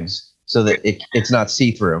 Hannaford bags so that it's not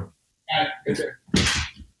see-through.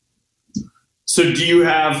 So do you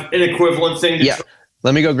have an equivalent thing? Yeah.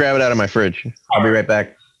 Let me go grab it out of my fridge. I'll be right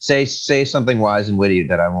back. Say something wise and witty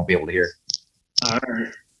that I won't be able to hear. All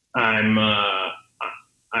right.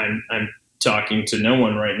 I'm talking to no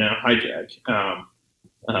one right now. Hi, Jack.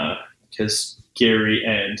 Because Gary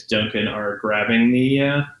and Duncan are grabbing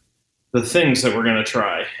the things that we're gonna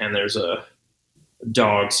try, and there's a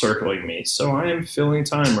dog circling me. So I am filling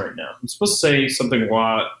time right now. I'm supposed to say something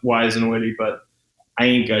wise and witty, but I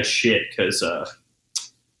ain't got shit because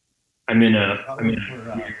I'm in a nap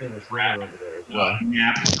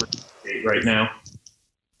right now.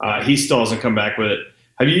 He still hasn't come back with it.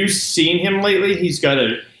 Have you seen him lately? He's got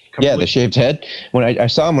the shaved head. When I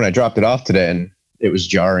saw him when I dropped it off today, and it was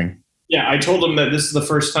jarring. Yeah, I told him that this is the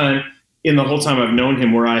first time in the whole time I've known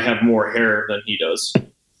him where I have more hair than he does.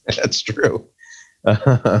 That's true.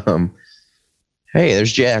 Hey,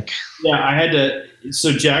 there's Jack. Yeah, I had to.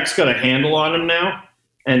 So Jack's got a handle on him now,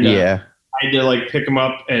 and yeah, I had to like pick him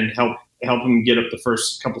up and help him get up the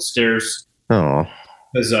first couple stairs. Oh,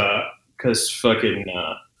 because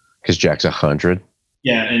Jack's 100.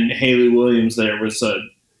 Yeah, and Haley Williams there was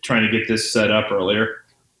trying to get this set up earlier.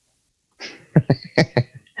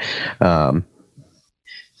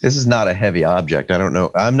 This is not a heavy object. I don't know.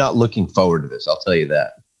 I'm not looking forward to this. I'll tell you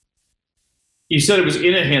that. You said it was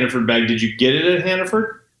in a Hannaford bag. Did you get it at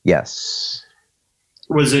Hannaford? Yes.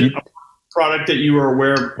 Was it a product that you were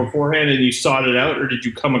aware of beforehand and you sought it out, or did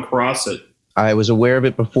you come across it? I was aware of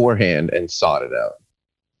it beforehand and sought it out.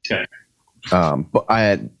 Okay. But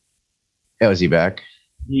is he back?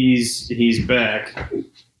 He's back.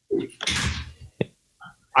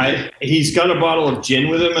 He's got a bottle of gin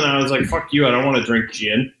with him, and I was like, "Fuck you! I don't want to drink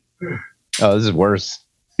gin." Oh, this is worse.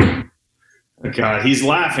 God, he's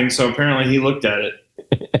laughing. So apparently, he looked at it.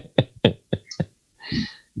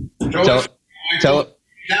 Tell.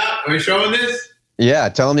 Are we showing this? Yeah,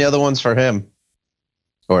 tell him the other one's for him,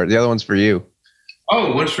 or the other one's for you.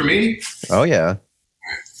 Oh, one's for me. Oh yeah.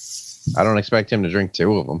 I don't expect him to drink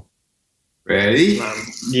 2 of them. Ready?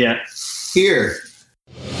 Yeah. Here.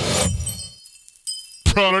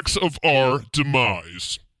 Products of our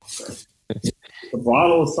demise. A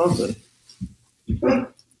bottle of something.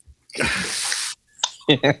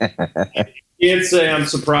 Can't say I'm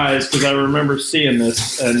surprised because I remember seeing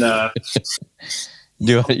this. And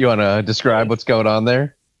Do you want to describe what's going on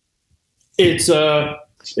there? it's a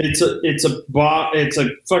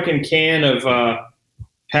fucking can of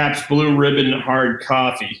Pabst Blue Ribbon hard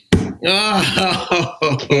coffee.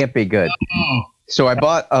 Oh. Can't be good. So I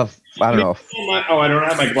bought I don't know. I don't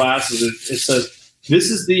have my glasses. It says this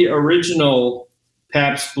is the original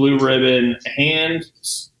Pabst Blue Ribbon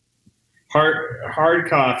hard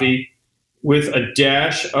coffee with a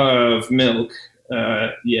dash of milk.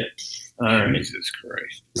 Yeah. All right. Jesus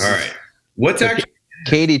Christ. All right. What's actually?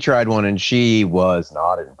 Katie tried one and she was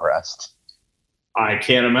not impressed. I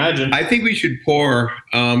can't imagine. I think we should pour.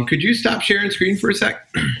 Could you stop sharing screen for a sec?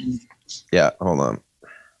 Yeah, hold on.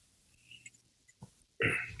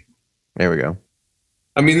 There we go.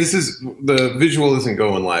 I mean, the visual isn't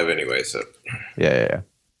going live anyway, so. Yeah.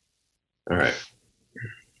 All right.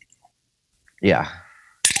 Yeah.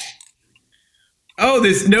 Oh,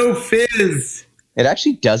 there's no fizz. It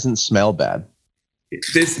actually doesn't smell bad.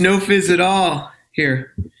 There's no fizz at all.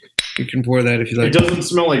 Here, you can pour that if you like. It doesn't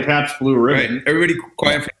smell like Pabst Blue Ribbon. Right. Everybody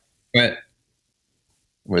quiet. Quiet.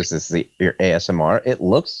 What is this? Your ASMR? It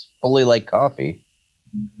looks fully like coffee.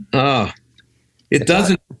 Oh, it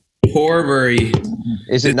doesn't pour very.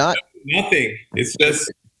 Is it not? Nothing. It's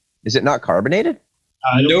just Is it not carbonated?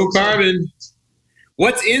 no carbon.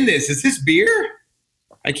 What's in this? Is this beer?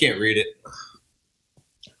 I can't read it.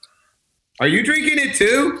 Are you drinking it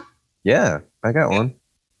too? Yeah, I got one.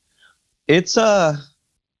 It's about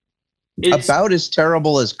as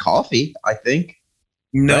terrible as coffee, I think.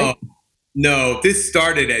 No. Right? No, this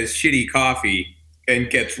started as shitty coffee and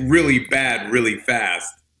gets really bad really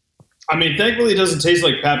fast. I mean, thankfully, it doesn't taste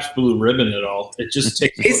like Pabst Blue Ribbon at all. It just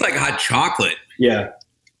It tastes like hot chocolate. Yeah.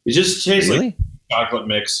 It just tastes Really? like chocolate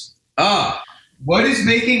mix. What is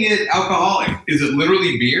making it alcoholic? Is it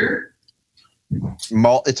literally beer?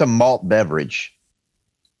 Malt. It's a malt beverage.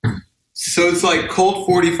 So it's like Colt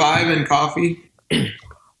 45 and coffee?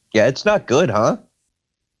 Yeah, it's not good, huh?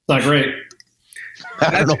 It's not great.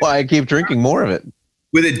 I don't know why I keep drinking more of it.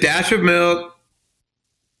 With a dash of milk,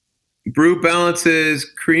 brew balances,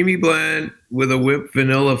 creamy blend with a whipped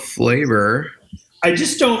vanilla flavor. I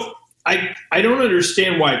just don't. I don't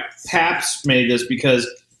understand why Pabst made this because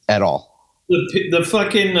At all. the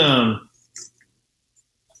fucking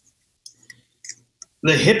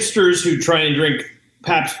the hipsters who try and drink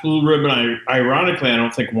Pabst Blue Ribbon, ironically, I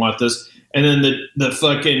don't think want this. And then the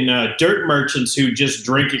fucking dirt merchants who just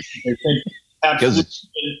drink it, they think Pabst Blue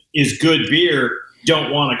Ribbon is good beer,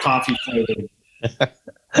 don't want a coffee flavor.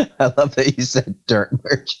 I love that you said dirt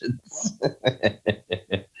merchants.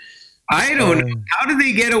 I don't know. How do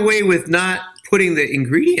they get away with not putting the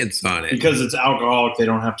ingredients on it? Because it's alcoholic, they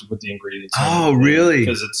don't have to put the ingredients on Oh, it. really?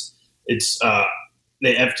 Because it's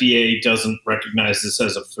the FDA doesn't recognize this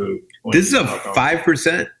as a food. This is a alcohol.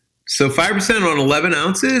 5%. So 5% on 11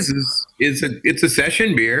 ounces it's a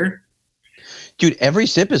session beer. Dude, every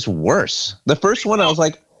sip is worse. The first one, I was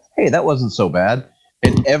like, hey, that wasn't so bad.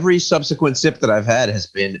 And every subsequent sip that I've had has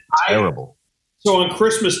been terrible. So on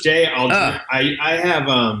Christmas Day, I have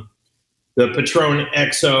the Patron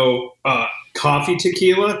XO coffee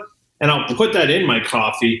tequila, and I'll put that in my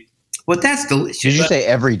coffee. Well, that's delicious. Did you say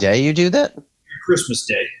every day you do that? Christmas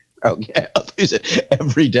Day. Oh, yeah. You said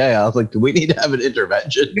every day. I was like, do we need to have an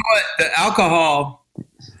intervention? You know what?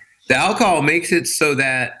 The alcohol makes it so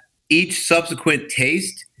that each subsequent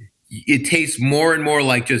taste, it tastes more and more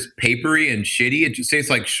like just papery and shitty. It just tastes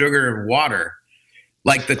like sugar and water.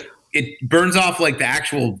 Like it burns off like the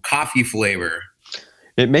actual coffee flavor.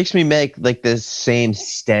 It makes me make like this same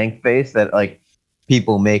stank face that like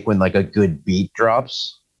people make when like a good beat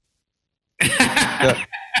drops.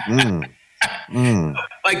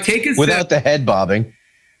 Like take a Without sip, the head bobbing.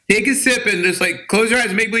 take a sip and just like close your eyes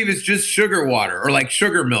and make believe it's just sugar water or like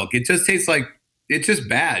sugar milk. It just tastes like it's just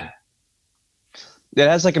bad. It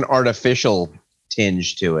has like an artificial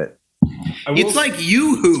tinge to it. It's like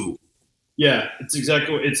Yoo-hoo. Yeah, it's like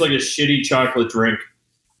a shitty chocolate drink.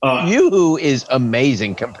 Yoo-hoo is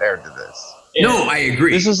amazing compared to this. Yeah. No, I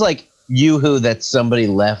agree. This is like Yoo-hoo that somebody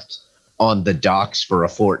left on the docks for a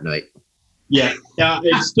fortnight. Yeah,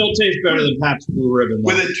 it still tastes better than Pabst Blue Ribbon.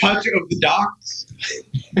 With a touch of the docks.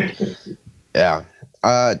 Yeah.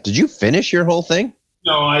 Did you finish your whole thing?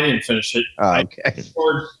 No, I didn't finish it. Okay. I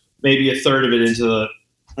poured maybe a third of it into the.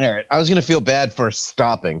 All right. I was gonna feel bad for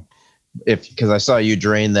stopping, because I saw you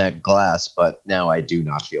drain that glass, but now I do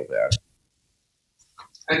not feel bad.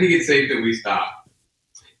 I think it's safe that we stop.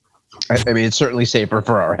 I mean, it's certainly safer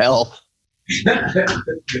for our health.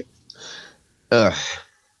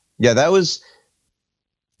 Yeah, that was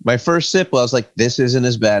my first sip. I was like, this isn't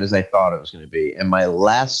as bad as I thought it was going to be. And my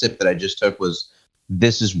last sip that I just took was,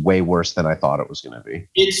 this is way worse than I thought it was going to be.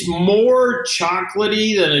 It's more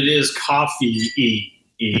chocolatey than it is coffee-y.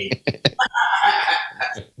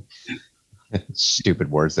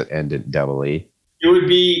 Stupid words that end in double E. It would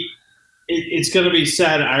be. It's going to be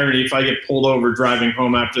sad irony if I get pulled over driving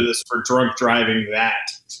home after this for drunk driving that.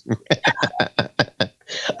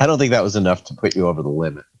 I don't think that was enough to put you over the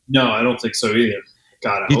limit. No, I don't think so either.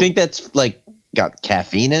 God, You think that's like got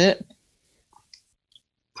caffeine in it?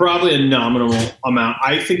 probably a nominal amount.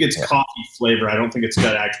 I think it's coffee flavor. I don't think it's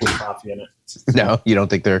got actual coffee in it. No, you don't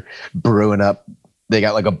think they're brewing up? They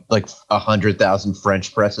got like 100,000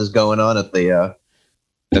 French presses going on at the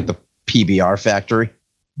PBR factory.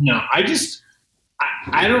 No, I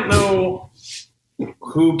don't know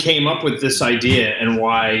who came up with this idea and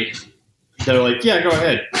why they're like, yeah, go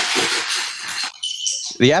ahead.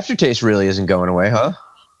 The aftertaste really isn't going away, huh?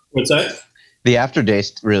 What's that? The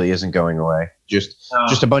aftertaste really isn't going away. Just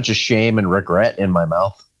a bunch of shame and regret in my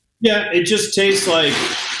mouth. Yeah, it just tastes like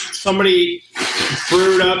somebody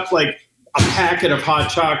brewed up like a packet of hot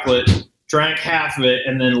chocolate, drank half of it,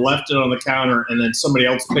 and then left it on the counter, and then somebody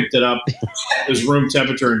else picked it up, it was room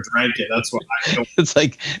temperature, and drank it. That's what I feel. It's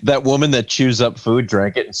like that woman that chews up food,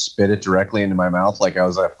 drank it, and spit it directly into my mouth like I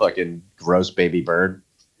was a fucking gross baby bird.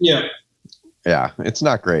 Yeah. Yeah, it's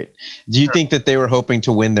not great. Do you think that they were hoping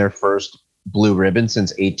to win their first blue ribbon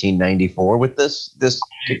since 1894 with this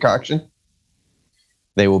concoction?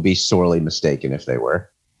 They will be sorely mistaken if they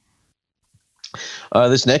were.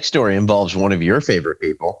 This next story involves one of your favorite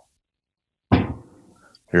people.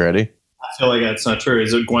 You ready? I feel like that's not true.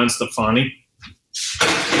 Is it Gwen Stefani?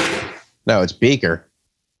 No, it's Beaker.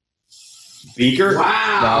 Beaker?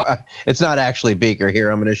 Wow. No, it's not actually Beaker. Here,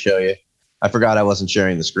 I'm going to show you. I forgot I wasn't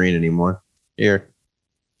sharing the screen anymore. Here.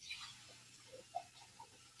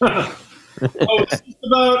 Oh, is this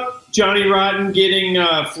about Johnny Rotten getting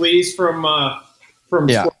fleas from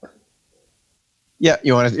Yeah. Yeah,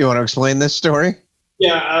 you want to explain this story?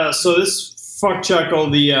 Yeah, so this fuck chuckle,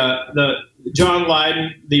 the John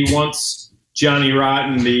Lydon, the once Johnny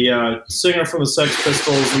Rotten, the singer from the Sex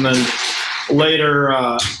Pistols, and then later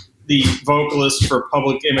the vocalist for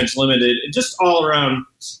Public Image Limited, just all around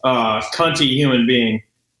cunty human being.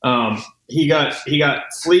 He got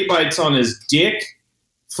flea bites on his dick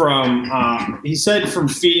from he said from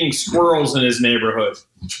feeding squirrels in his neighborhood,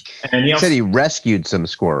 and he said he rescued some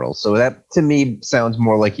squirrels. So that to me sounds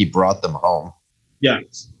more like he brought them home. Yeah.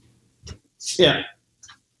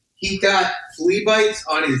 He got flea bites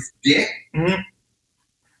on his dick? Mm-hmm.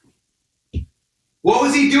 What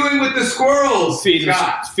was he doing with the squirrels?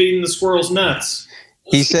 Feeding the squirrels nuts.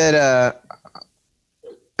 He said,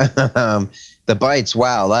 the bites,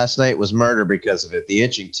 wow, last night was murder because of it. The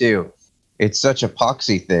itching, too. It's such a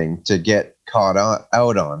poxy thing to get caught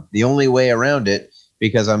out on. The only way around it,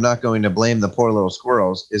 because I'm not going to blame the poor little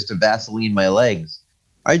squirrels, is to Vaseline my legs.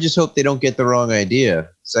 I just hope they don't get the wrong idea.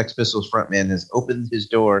 Sex Pistols frontman has opened his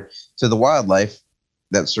door to the wildlife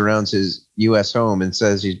that surrounds his U.S. home and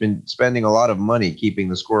says he's been spending a lot of money keeping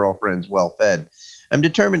the squirrel friends well fed. I'm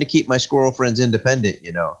determined to keep my squirrel friends independent,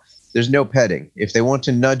 you know. There's no petting. If they want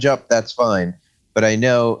to nudge up, that's fine. But I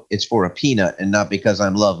know it's for a peanut and not because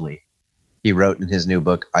I'm lovely. He wrote in his new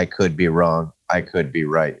book, I Could Be Wrong, I Could Be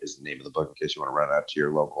Right, is the name of the book in case you want to run out to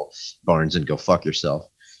your local Barnes and go fuck yourself.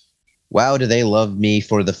 Wow, do they love me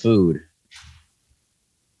for the food?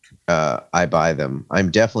 I buy them.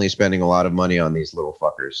 I'm definitely spending a lot of money on these little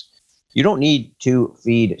fuckers. You don't need to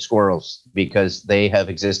feed squirrels because they have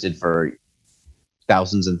existed for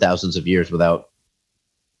thousands and thousands of years without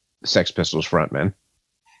Sex Pistols frontmen.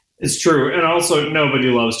 It's true. And also, nobody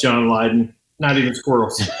loves John Lydon, not even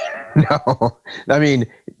squirrels. No. I mean,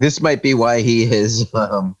 this might be why he is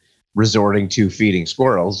resorting to feeding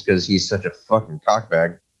squirrels, because he's such a fucking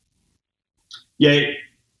cockbag. Yeah,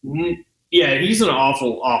 he's an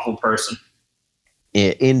awful, awful person.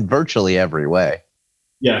 In virtually every way.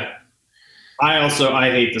 Yeah. I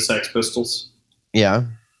hate the Sex Pistols. Yeah?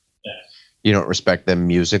 Yeah. You don't respect them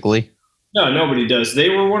musically? No, nobody does. They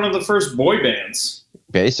were one of the first boy bands.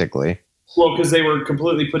 Basically. Well, because they were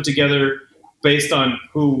completely put together based on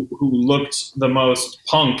who looked the most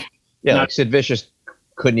punk. Yeah, like Sid Vicious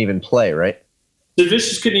couldn't even play, right? Sid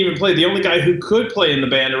Vicious couldn't even play. The only guy who could play in the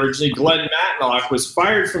band originally, Glenn Matlock, was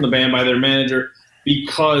fired from the band by their manager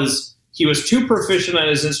because he was too proficient at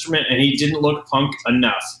his instrument and he didn't look punk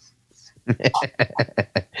enough.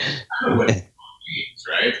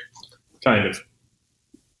 Right? Kind of.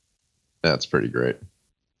 That's pretty great.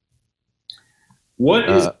 What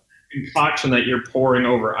is the concoction that you're pouring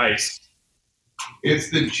over ice?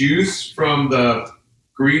 It's the juice from the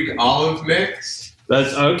Greek olive mix.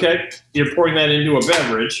 That's okay. You're pouring that into a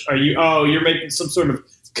beverage. You're making some sort of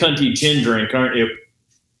cunty gin drink, aren't you?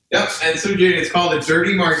 Yep, and some gin. It's called a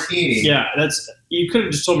dirty martini. Yeah, you could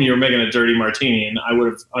have just told me you were making a dirty martini and I would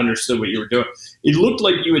have understood what you were doing. It looked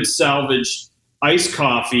like you had salvaged iced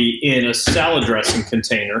coffee in a salad dressing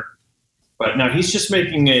container. But now he's just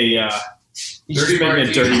making a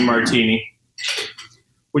dirty martini,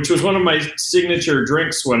 which was one of my signature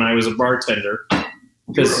drinks when I was a bartender.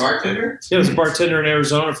 You were a bartender? Yeah, I was a bartender in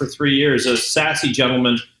Arizona for 3 years. A sassy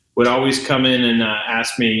gentleman would always come in and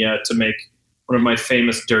ask me to make one of my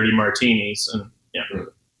famous dirty martinis. And yeah,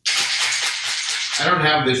 I don't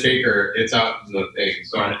have the shaker. It's out in the thing,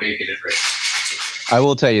 so I'm making it right. I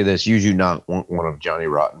will tell you this: you do not want one of Johnny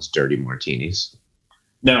Rotten's dirty martinis.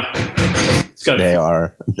 no, They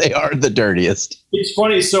are the dirtiest. It's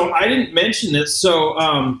funny. So I didn't mention this. So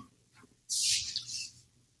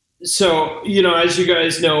So, as you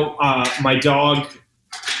guys know, my dog,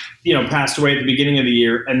 passed away at the beginning of the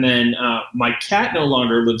year, and then my cat no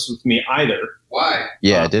longer lives with me either. Why?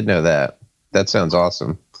 Yeah, I did know that. That sounds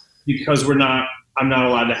awesome. Because I'm not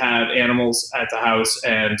allowed to have animals at the house,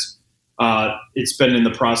 and it's been in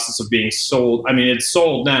the process of being sold. I mean, it's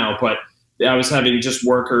sold now, but I was having just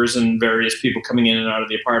workers and various people coming in and out of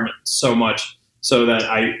the apartment so much so that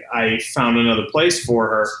I found another place for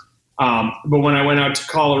her. But when I went out to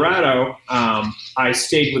Colorado, I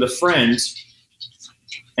stayed with a friend,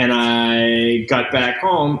 and I got back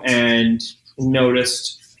home and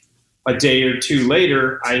noticed a day or two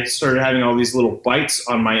later, I started having all these little bites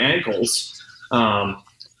on my ankles.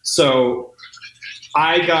 So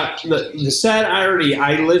I got the sad irony.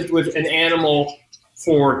 I lived with an animal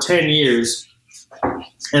for 10 years,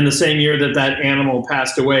 and the same year that animal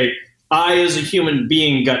passed away, I, as a human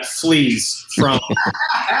being, got fleas from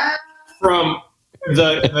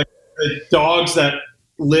the dogs that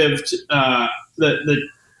lived.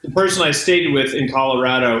 The person I stayed with in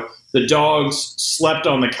Colorado, the dogs slept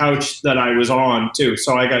on the couch that I was on too.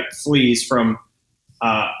 So I got fleas from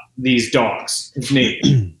these dogs. It's neat.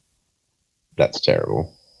 That's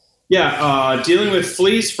terrible. Yeah, dealing with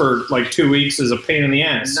fleas for like 2 weeks is a pain in the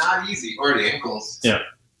ass. Not easy. Or the ankles. Yeah.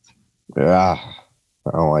 I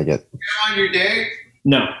don't like it. On your day,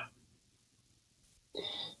 No.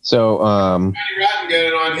 So, Johnny Rotten got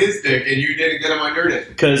it on his dick, and you didn't get him on your dick.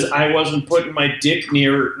 Because I wasn't putting my dick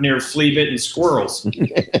near flea-bitten squirrels. All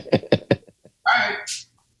right.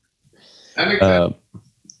 That makes sense.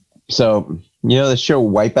 so the show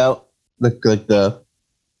Wipeout, the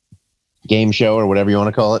game show or whatever you want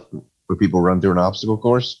to call it, where people run through an obstacle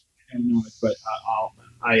course. I don't know it, but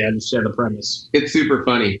I understand the premise. It's super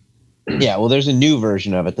funny. Yeah, well, there's a new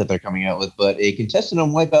version of it that they're coming out with, but a contestant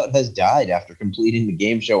on Wipeout has died after completing the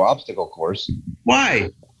game show obstacle course. Why?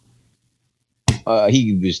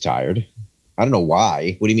 He was tired. I don't know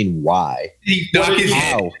why. What do you mean, why? He ducked his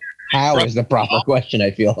head. How is the proper question, I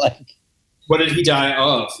feel like. What did he die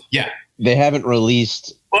of? Yeah. They haven't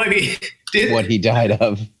released Well, I mean, what he died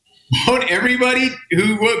of. won't everybody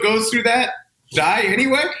who goes through that die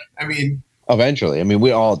anyway? I mean, Eventually. I mean,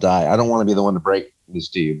 we all die. I don't want to be the one to break this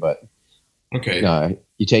to you, but okay.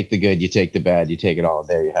 you take the good, you take the bad, you take it all.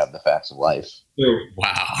 There you have the facts of life.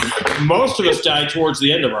 Wow. Most of us die towards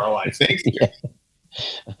the end of our life. Thanks.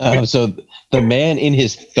 So the man in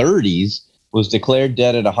his 30s was declared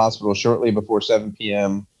dead at a hospital shortly before 7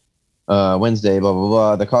 p.m. Wednesday, blah, blah,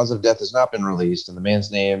 blah. The cause of death has not been released, and the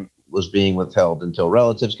man's name was being withheld until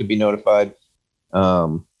relatives could be notified.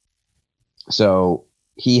 So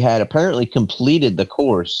he had apparently completed the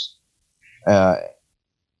course,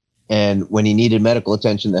 and when he needed medical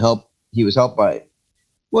attention, he was helped by,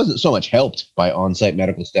 wasn't so much helped by on-site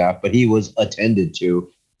medical staff, but he was attended to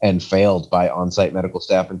and failed by on-site medical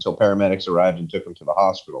staff until paramedics arrived and took him to the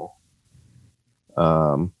hospital.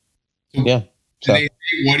 Yeah. Did they say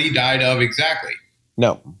what he died of exactly?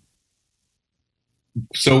 No,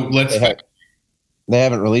 So let's. they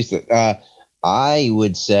haven't released it. I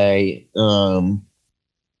would say, I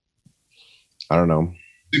don't know,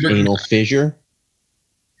 anal fissure.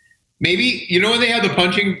 Maybe when they have the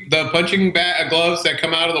punching gloves that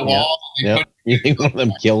come out of the wall. Yeah. You think one of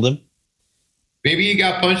them killed him? Maybe he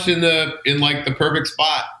got punched in like the perfect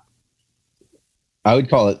spot. I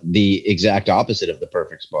would call it the exact opposite of the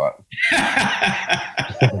perfect spot.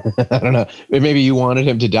 I don't know. Maybe you wanted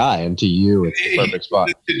him to die, and to you, it's the perfect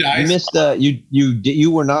spot. You missed.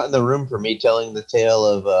 You were not in the room for me telling the tale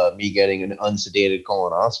of me getting an unsedated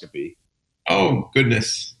colonoscopy. Oh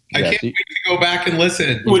goodness! I Yeah, can't wait to go back and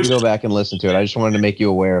listen. You can go back and listen to it. I just wanted to make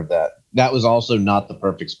you aware of that. That was also not the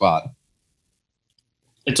perfect spot.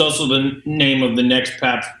 It's also the name of the next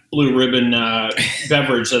Pabst Blue Ribbon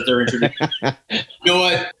beverage that they're introducing. You know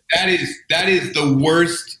what? That is the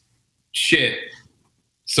worst shit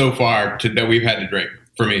so far that we've had to drink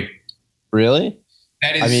for me. Really?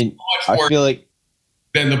 That is I mean, so much I worse feel like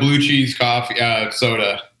than the blue cheese coffee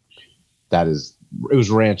soda. it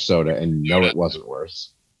was ranch soda, and no, it wasn't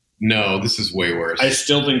worse. No, this is way worse. I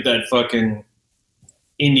still think that fucking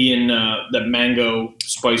Indian, that mango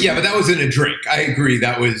spicy. Yeah, but that was in a drink. I agree,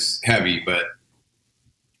 that was heavy, but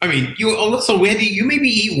I mean, also Wendy, you made me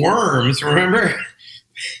eat worms. Remember?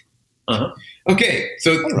 Uh-huh. Okay,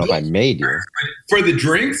 so I don't know if I made you. for the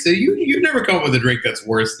drinks, you never come up with a drink that's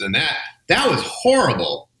worse than that. That was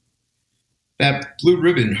horrible. That Blue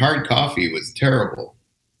Ribbon hard coffee was terrible.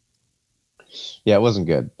 Yeah, it wasn't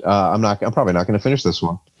good. I'm probably not going to finish this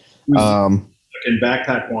one. Fucking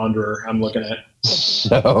Backpack Wanderer, I'm looking at.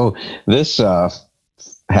 So this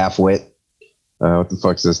half-wit, what the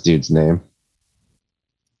fuck's this dude's name?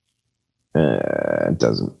 It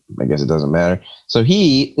doesn't. I guess it doesn't matter. So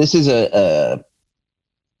this is a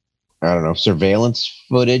I don't know, surveillance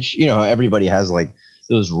footage. You know how everybody has like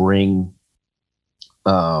those Ring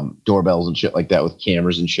doorbells and shit like that with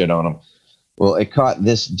cameras and shit on them. Well, it caught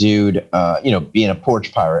this dude, being a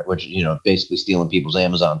porch pirate, which, basically stealing people's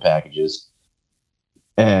Amazon packages.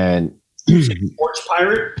 And Porch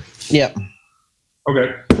pirate? yeah,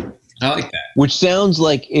 Okay. I like that. which sounds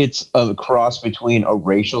like it's a cross between a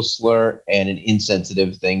racial slur and an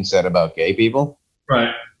insensitive thing said about gay people.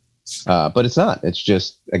 Right. But it's not. It's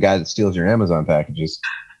just a guy that steals your Amazon packages.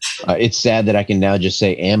 It's sad that I can now just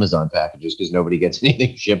say Amazon packages because nobody gets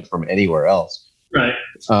anything shipped from anywhere else. Right.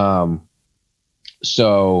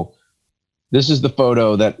 So this is the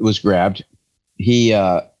photo that was grabbed. He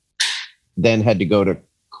then had to go to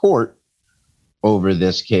court over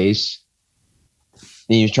this case.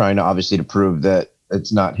 And he was trying to obviously to prove that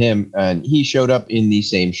it's not him. And he showed up in the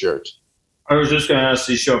same shirt. I was just going to ask,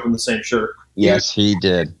 did he show up in the same shirt? Yes, he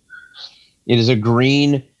did. It is a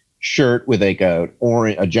green shirt with like a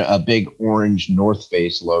big orange North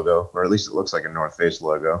Face logo, or at least it looks like a North Face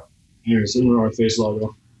logo. Here's the North Face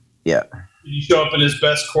logo. Yeah. Did he show up in his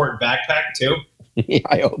best court backpack too?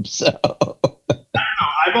 I hope so.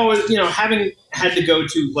 I've always, having had to go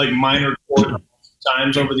to like minor court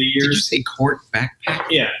times over the Did you years. say court backpack?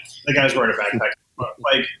 Yeah, the guy's wearing a backpack. But,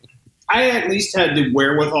 like, I at least had the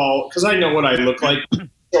wherewithal, because I know what I look like,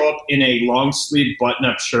 show up in a long sleeve button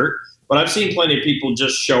up shirt. But I've seen plenty of people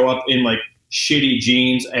just show up in like shitty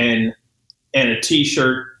jeans and a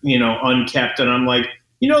t-shirt, unkept, and I'm like,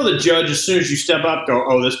 the judge, as soon as you step up, go,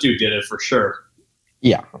 oh, this dude did it for sure.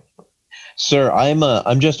 Yeah. Sir,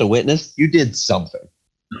 I'm just a witness. You did something.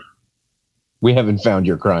 We haven't found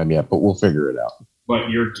your crime yet, but we'll figure it out. But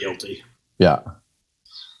you're guilty. Yeah.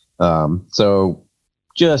 So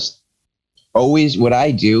just always what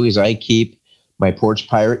I do is I keep my Porch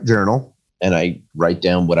Pirate journal and I write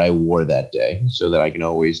down what I wore that day so that I can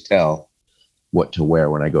always tell what to wear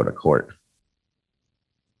when I go to court.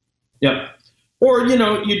 Yep. Or,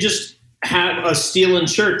 you just have a stealing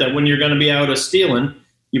shirt that when you're going to be out of stealing,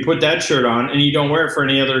 you put that shirt on and you don't wear it for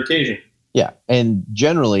any other occasion. Yeah. And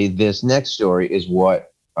generally this next story is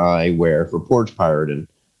what I wear for Porch Pirating.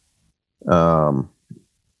 There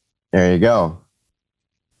you go.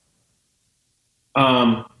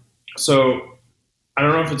 So I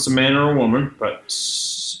don't know if it's a man or a woman, but I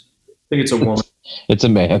think it's a woman. It's a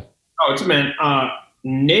man. Oh, it's a man.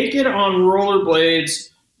 Naked on rollerblades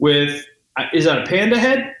with, is that a panda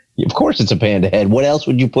head? Of course it's a panda head. What else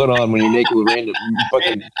would you put on when you're naked with random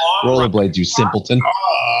fucking rollerblades, you simpleton?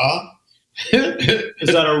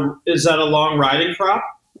 Is that a long riding crop?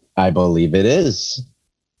 I believe it is.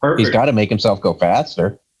 Perfect. He's got to make himself go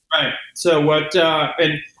faster. Right. So what?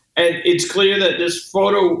 And it's clear that this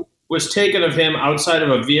photo was taken of him outside of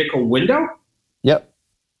a vehicle window. Yep.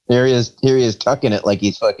 Here he is. Here he is tucking it like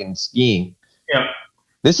he's fucking skiing. Yeah.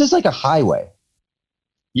 This is like a highway.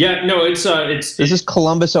 Yeah. No. It's This is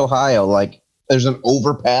Columbus, Ohio. Like there's an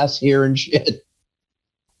overpass here and shit.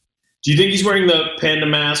 Do you think he's wearing the panda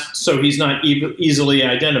mask so he's not easily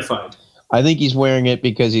identified? I think he's wearing it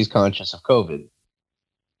because he's conscious of COVID.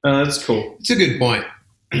 That's cool. It's a good point.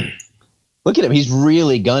 Look at him. He's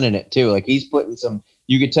really gunning it too. Like he's putting some.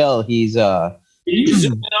 You could tell he's. Can you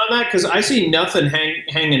zoom in on that? Because I see nothing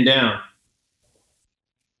hanging down.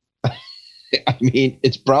 I mean,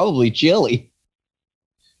 it's probably chilly.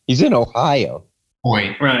 He's in Ohio.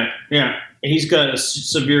 Point. Right. Yeah. He's got a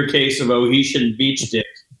severe case of Ohetian beach dick.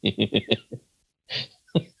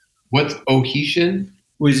 What's Ohetian?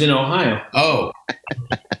 He's in Ohio. Oh.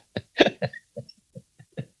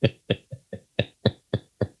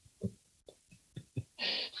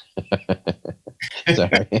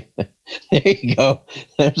 Sorry. There you go.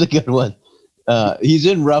 There's a good one. He's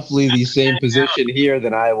in roughly the same position here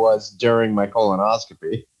than I was during my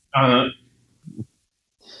colonoscopy.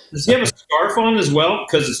 Does he have a scarf on as well?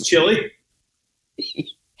 Because it's chilly?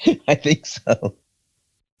 I think so.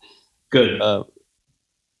 Good.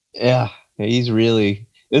 Yeah, he's really.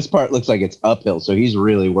 This part looks like it's uphill, so he's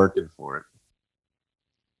really working for it.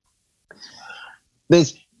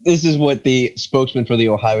 This is what the spokesman for the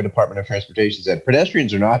Ohio Department of Transportation said.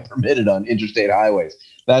 Pedestrians are not permitted on interstate highways.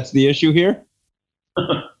 That's the issue here?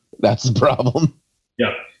 That's the problem.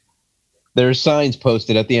 Yeah. There are signs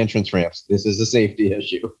posted at the entrance ramps. This is a safety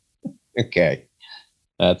issue. Okay.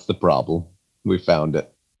 That's the problem. We found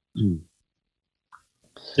it. Did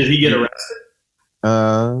he get arrested?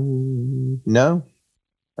 No.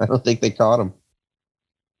 I don't think they caught him.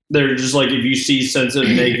 They're just like, if you see sensitive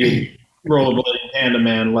naked rollerblading panda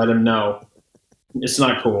man, let him know. It's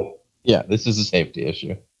not cool. Yeah, this is a safety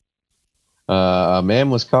issue. A man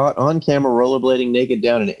was caught on camera rollerblading naked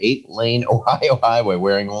down an 8-lane Ohio highway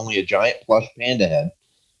wearing only a giant plush panda head.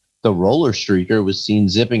 The roller streaker was seen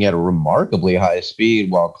zipping at a remarkably high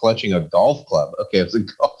speed while clutching a golf club. Okay, it was a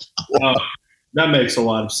golf club. That makes a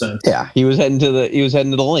lot of sense. Yeah, he was heading to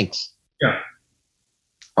the links. Yeah.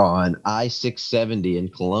 On I-670 in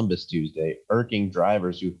Columbus Tuesday, irking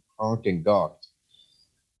drivers who honked and gawked.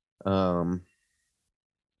 Yada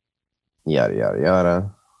yada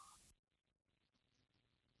yada.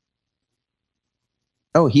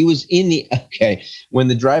 Oh, he was in the When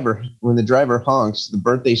the driver honks, the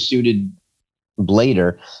birthday suited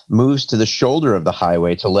blader moves to the shoulder of the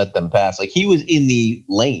highway to let them pass. Like he was in the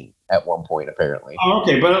lane at one point, apparently. Oh,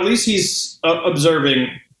 okay, but at least he's observing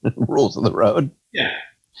rules of the road. Yeah,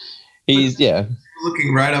 he's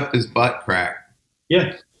looking right up his butt crack.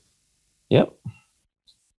 Yeah. Yep.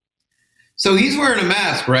 So he's wearing a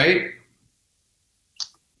mask, right?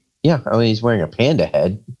 Yeah, I mean, he's wearing a panda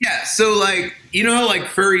head. Yeah, so, like, you know how, like,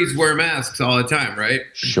 furries wear masks all the time, right?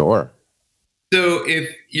 Sure. So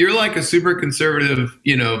if you're, like, a super conservative,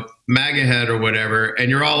 you know, MAGA head or whatever,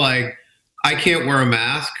 and you're all like, I can't wear a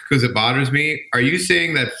mask because it bothers me, are you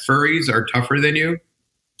saying that furries are tougher than you?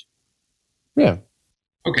 Yeah.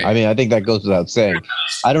 Okay. I mean, I think that goes without saying.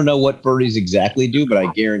 I don't know what furries exactly do, but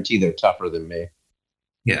I guarantee they're tougher than me.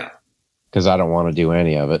 Yeah. Because I don't want to do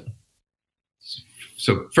any of it.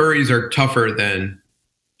 So furries are tougher than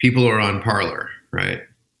people who are on Parler, right?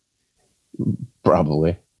 Probably.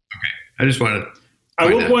 Okay. I just wanted to.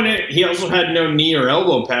 I will point out he also had no knee or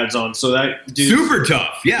elbow pads on, so that dude super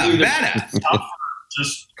tough. Yeah, badass. Tough,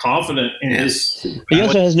 just confident in his. He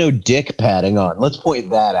also has no dick padding on. Let's point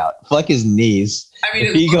that out. Fuck his knees. I mean,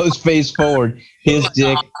 if he goes face forward, his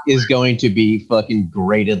dick is going to be fucking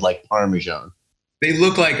grated like Parmesan. They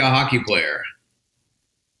look like a hockey player.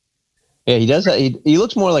 Yeah, he does. He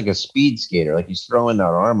looks more like a speed skater. Like he's throwing that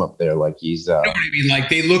arm up there, like he's. You know what I mean? Like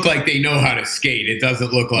they look like they know how to skate. It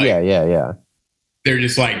doesn't look like. Yeah. They're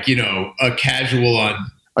just like, you know, a casual on.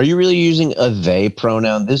 Are you really using a they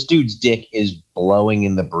pronoun? This dude's dick is blowing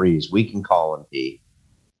in the breeze. We can call him he.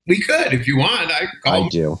 We could if you want. I can call him.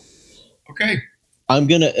 Do. Okay. I'm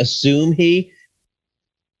gonna assume he.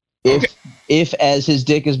 If as his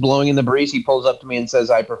dick is blowing in the breeze, he pulls up to me and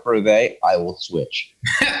says, "I prefer they," I will switch.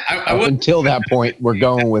 Until that point, we're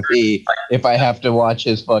going with he. If I have to watch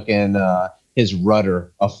his fucking his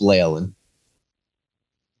rudder a flailing.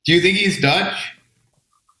 Do you think he's Dutch?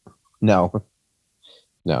 No,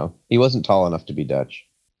 he wasn't tall enough to be Dutch.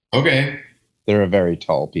 Okay, they're a very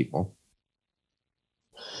tall people.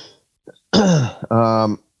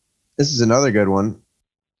 This is another good one.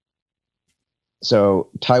 So,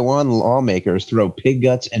 Taiwan lawmakers throw pig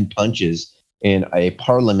guts and punches in a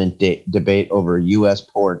parliament debate over U.S.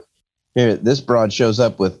 pork. Here, this broad shows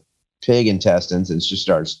up with pig intestines and just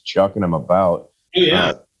starts chucking them about.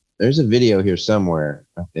 Yeah. There's a video here somewhere,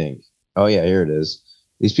 I think. Oh, yeah, here it is.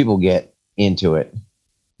 These people get into it.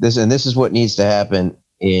 This is what needs to happen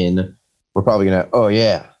we're probably going to, oh,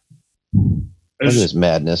 yeah. Look at this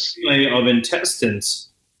madness. Of intestines.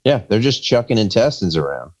 Yeah, they're just chucking intestines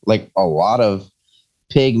around. Like a lot of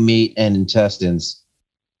pig meat and intestines.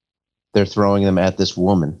 They're throwing them at this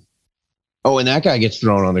woman. Oh, and that guy gets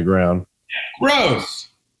thrown on the ground. Gross.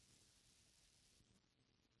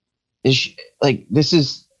 This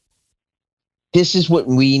is what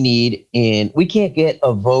we need we can't get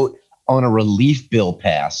a vote on a relief bill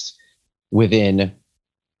passed within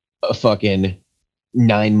a fucking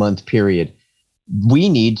 9-month period. We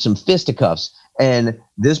need some fisticuffs. And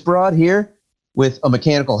this broad here with a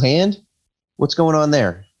mechanical hand, what's going on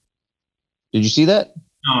there? Did you see that?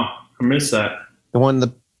 No, I missed that. The one in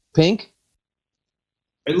the pink?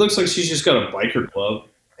 It looks like she's just got a biker glove.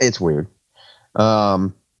 It's weird.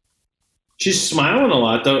 She's smiling a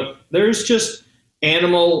lot, though. There's just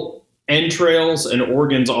animal entrails and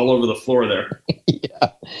organs all over the floor there.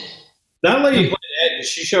 Yeah. That lady played Ed,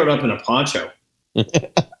 she showed up in a poncho.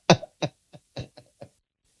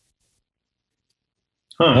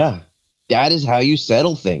 Huh. Yeah, that is how you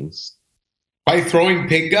settle things. By throwing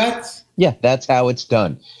pig guts? Yeah, that's how it's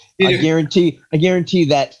done. I guarantee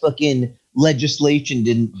that fucking legislation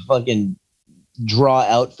didn't fucking draw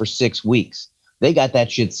out for 6 weeks. They got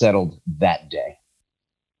that shit settled that day.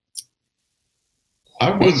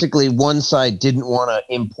 Basically, one side didn't want to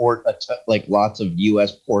import lots of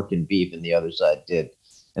U.S. pork and beef, and the other side did.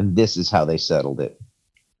 And this is how they settled it.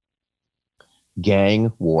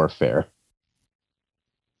 Gang warfare.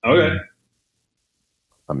 Okay.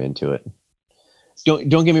 I'm into it. Don't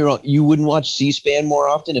get me wrong. You wouldn't watch C-SPAN more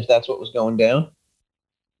often if that's what was going down?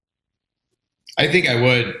 I think I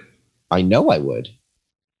would. I know I would.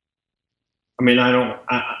 I mean, I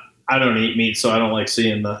don't eat meat, so I don't like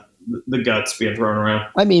seeing the guts being thrown around.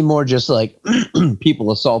 I mean, more just like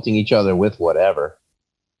people assaulting each other with whatever.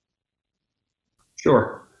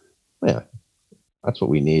 Sure. Yeah, that's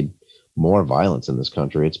what we need. More violence in this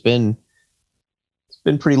country. It's been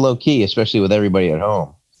pretty low key, especially with everybody at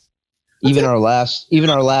home. Even our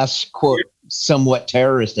last quote somewhat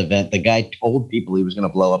terrorist event, the guy told people he was going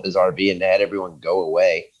to blow up his RV and had everyone go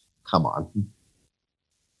away. Come on.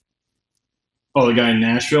 Oh, the guy in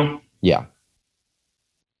Nashville? Yeah.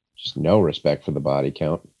 Just no respect for the body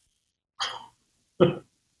count. Yeah,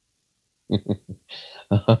 I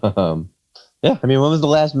mean, when was the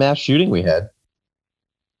last mass shooting we had?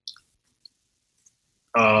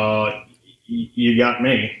 You got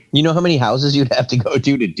me. You know how many houses you'd have to go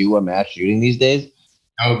to do a mass shooting these days?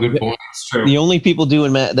 Oh, good point. It's true. The only people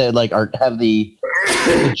doing that like have the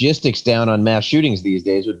logistics down on mass shootings these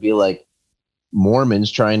days would be like Mormons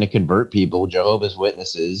trying to convert people, Jehovah's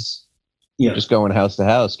Witnesses, just going house to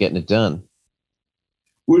house, getting it done.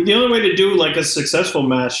 Well, the only way to do like a successful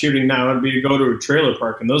mass shooting now would be to go to a trailer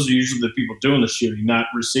park, and those are usually the people doing the shooting, not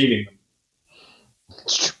receiving them.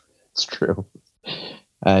 It's true.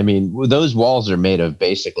 I mean, those walls are made of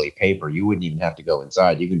basically paper. You wouldn't even have to go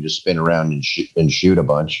inside. You can just spin around and shoot a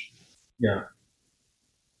bunch. Yeah.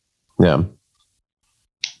 Yeah.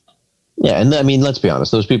 Yeah, and I mean, let's be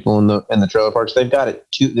honest. Those people in the trailer parks, they've had it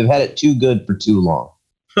too good for too long.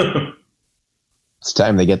 It's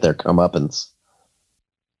time they get their comeuppance.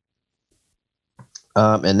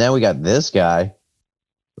 And now we got this guy.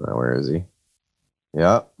 Oh, where is he?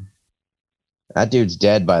 Yep. That dude's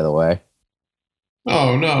dead, by the way.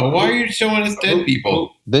 Oh no! Why are you showing us dead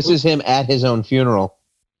people? This is him at his own funeral.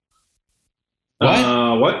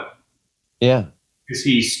 What? What? Yeah. Is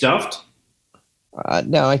he stuffed?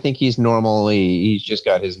 No, I think he's just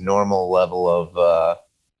got his normal level of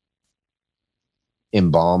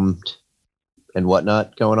embalmed and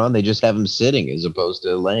whatnot going on. They just have him sitting as opposed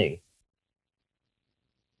to laying.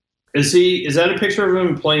 Is that a picture of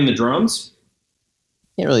him playing the drums?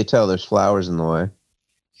 Can't really tell. There's flowers in the way.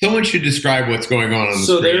 Someone should describe what's going on the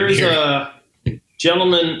So screen there's here. a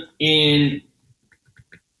gentleman in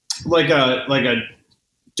like a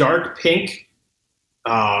dark pink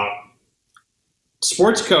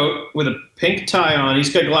sports coat with a pink tie on.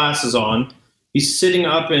 He's got glasses on. He's sitting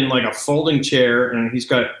up in like a folding chair, and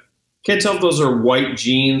can't tell if those are white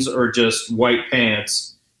jeans or just white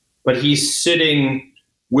pants, but he's sitting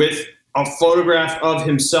with a photograph of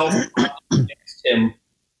himself next to him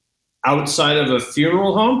outside of a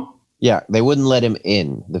funeral home. Yeah, they wouldn't let him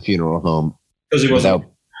in the funeral home Because he wasn't.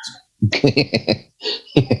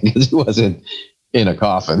 Because he wasn't in a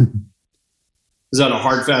coffin. Is that a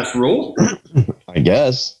hard, fast rule? I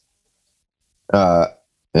guess.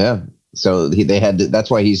 Yeah. So they had to, that's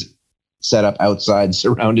why he's set up outside,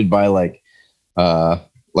 surrounded by like kind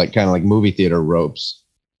of like movie theater ropes.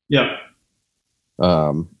 Yeah.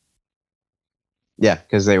 Yeah,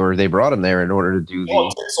 because they brought him there in order to do Oh,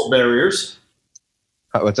 tinsel barriers.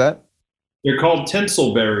 what's that? They're called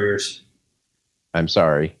tinsel barriers. I'm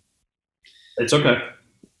sorry. It's okay.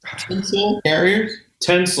 Tinsel carriers?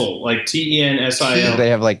 Tensile, like TENSIL. They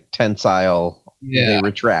have like tensile. Yeah. They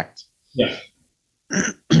retract. Yeah.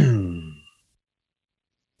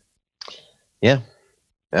 Yeah.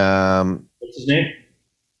 What's his name?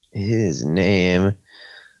 His name,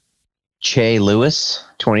 Che Lewis,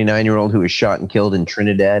 29-year-old who was shot and killed in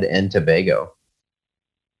Trinidad and Tobago.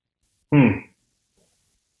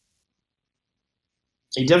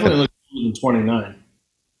 He definitely looks older than 29.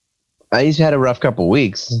 He's had a rough couple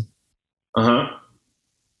weeks. Uh-huh.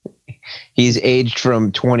 He's aged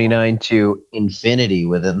from 29 to infinity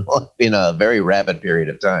in a very rapid period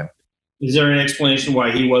of time. Is there an explanation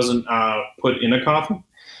why he wasn't put in a coffin?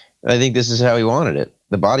 I think this is how he wanted it.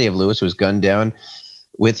 The body of Lewis was gunned down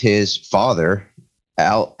with his father,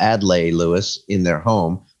 Al Adlai Lewis, in their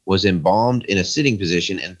home, was embalmed in a sitting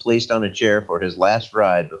position and placed on a chair for his last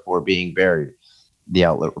ride before being buried, the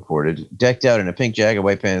outlet reported. Decked out in a pink jacket,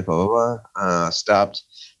 white pants, blah, blah, blah, stopped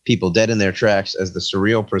people dead in their tracks as the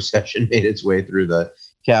surreal procession made its way through the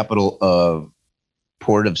capital of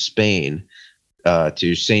Port of Spain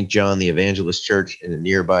to St. John the Evangelist Church in the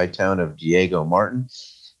nearby town of Diego Martin.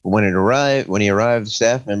 When he arrived,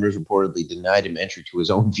 staff members reportedly denied him entry to his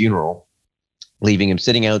own funeral, leaving him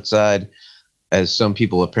sitting outside, as some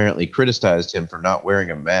people apparently criticized him for not wearing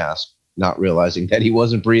a mask, not realizing that he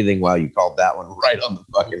wasn't breathing. Wow, you called that one right on the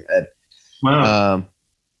fucking head. Wow.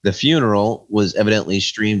 The funeral was evidently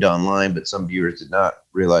streamed online, but some viewers did not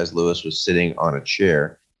realize Lewis was sitting on a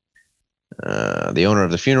chair. The owner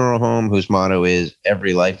of the funeral home, whose motto is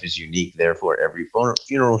 "Every life is unique, therefore every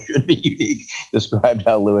funeral should be unique," described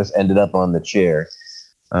how Lewis ended up on the chair.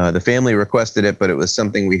 The family requested it, but it was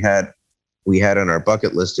something we had on our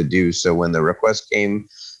bucket list to do. So when the request came,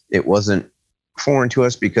 it wasn't foreign to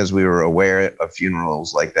us because we were aware of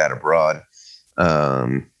funerals like that abroad.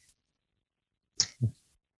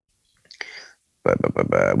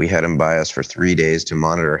 But we had him by us for 3 days to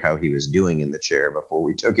monitor how he was doing in the chair before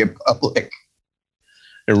we took it public.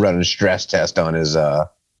 They're running a stress test on his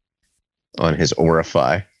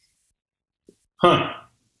orify. Huh.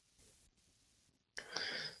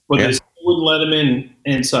 But Yeah. they still wouldn't let him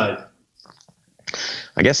inside.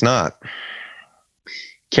 I guess not.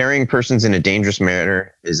 Carrying persons in a dangerous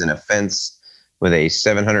manner is an offense with a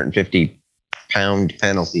 750-pound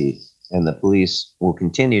penalty, and the police will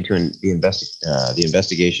continue to the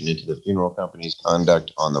investigation into the funeral company's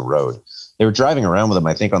conduct on the road. They were driving around with him,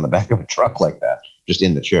 I think, on the back of a truck like that, just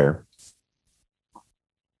in the chair.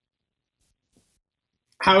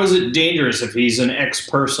 How is it dangerous if he's an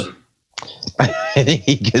ex-person? I think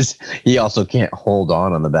because he also can't hold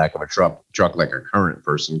on the back of a truck like a current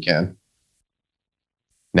person can.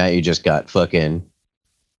 Now you just got fucking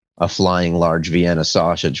a flying large Vienna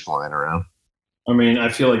sausage flying around. I mean, I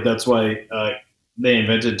feel like that's why they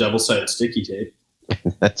invented double-sided sticky tape.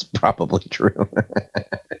 That's probably true.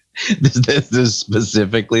 This is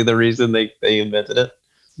specifically the reason they invented it.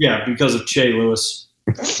 Yeah, because of Che Lewis.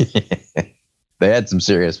 They had some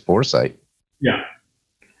serious foresight. Yeah.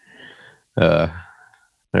 All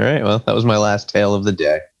right. Well, that was my last tale of the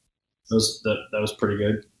day. That was pretty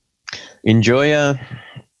good. Enjoy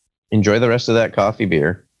the rest of that coffee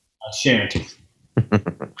beer. I shan't.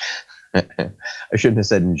 I shouldn't have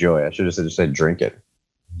said enjoy. I should have just said drink it.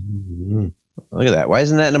 Mm-hmm. Look at that. Why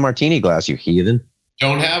isn't that in a martini glass, you heathen?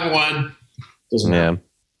 Don't have one. Doesn't matter. Yeah.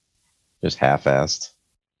 Just half-assed.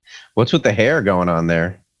 What's with the hair going on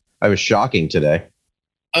there? I was shocking today.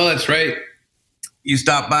 Oh, that's right. You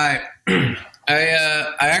stopped by.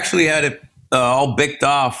 I actually had it all bicked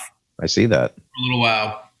off I see that. for a little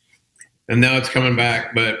while, and now it's coming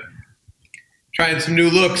back. But trying some new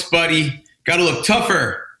looks, buddy. Got to look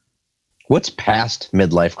tougher. What's past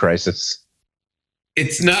midlife crisis?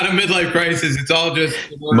 It's not a midlife crisis. It's all just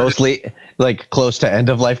Mostly like close to end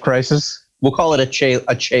of life crisis. We'll call it a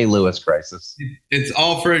Che Lewis crisis. It's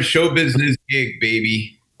all for a show business gig,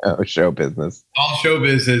 baby. Oh, show business. All show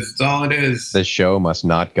business. It's all it is. The show must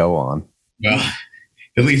not go on. Well,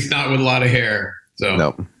 at least not with a lot of hair. So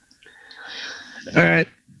Nope. All right.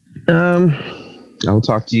 I'll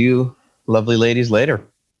talk to you, lovely ladies, later.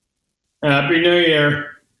 Happy New Year.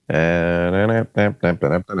 Bye.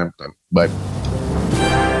 Wait.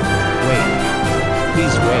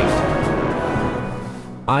 Please wait.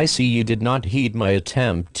 I see you did not heed my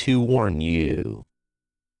attempt to warn you.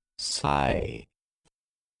 Sigh.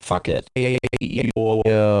 Fuck it.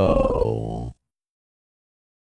 Yo.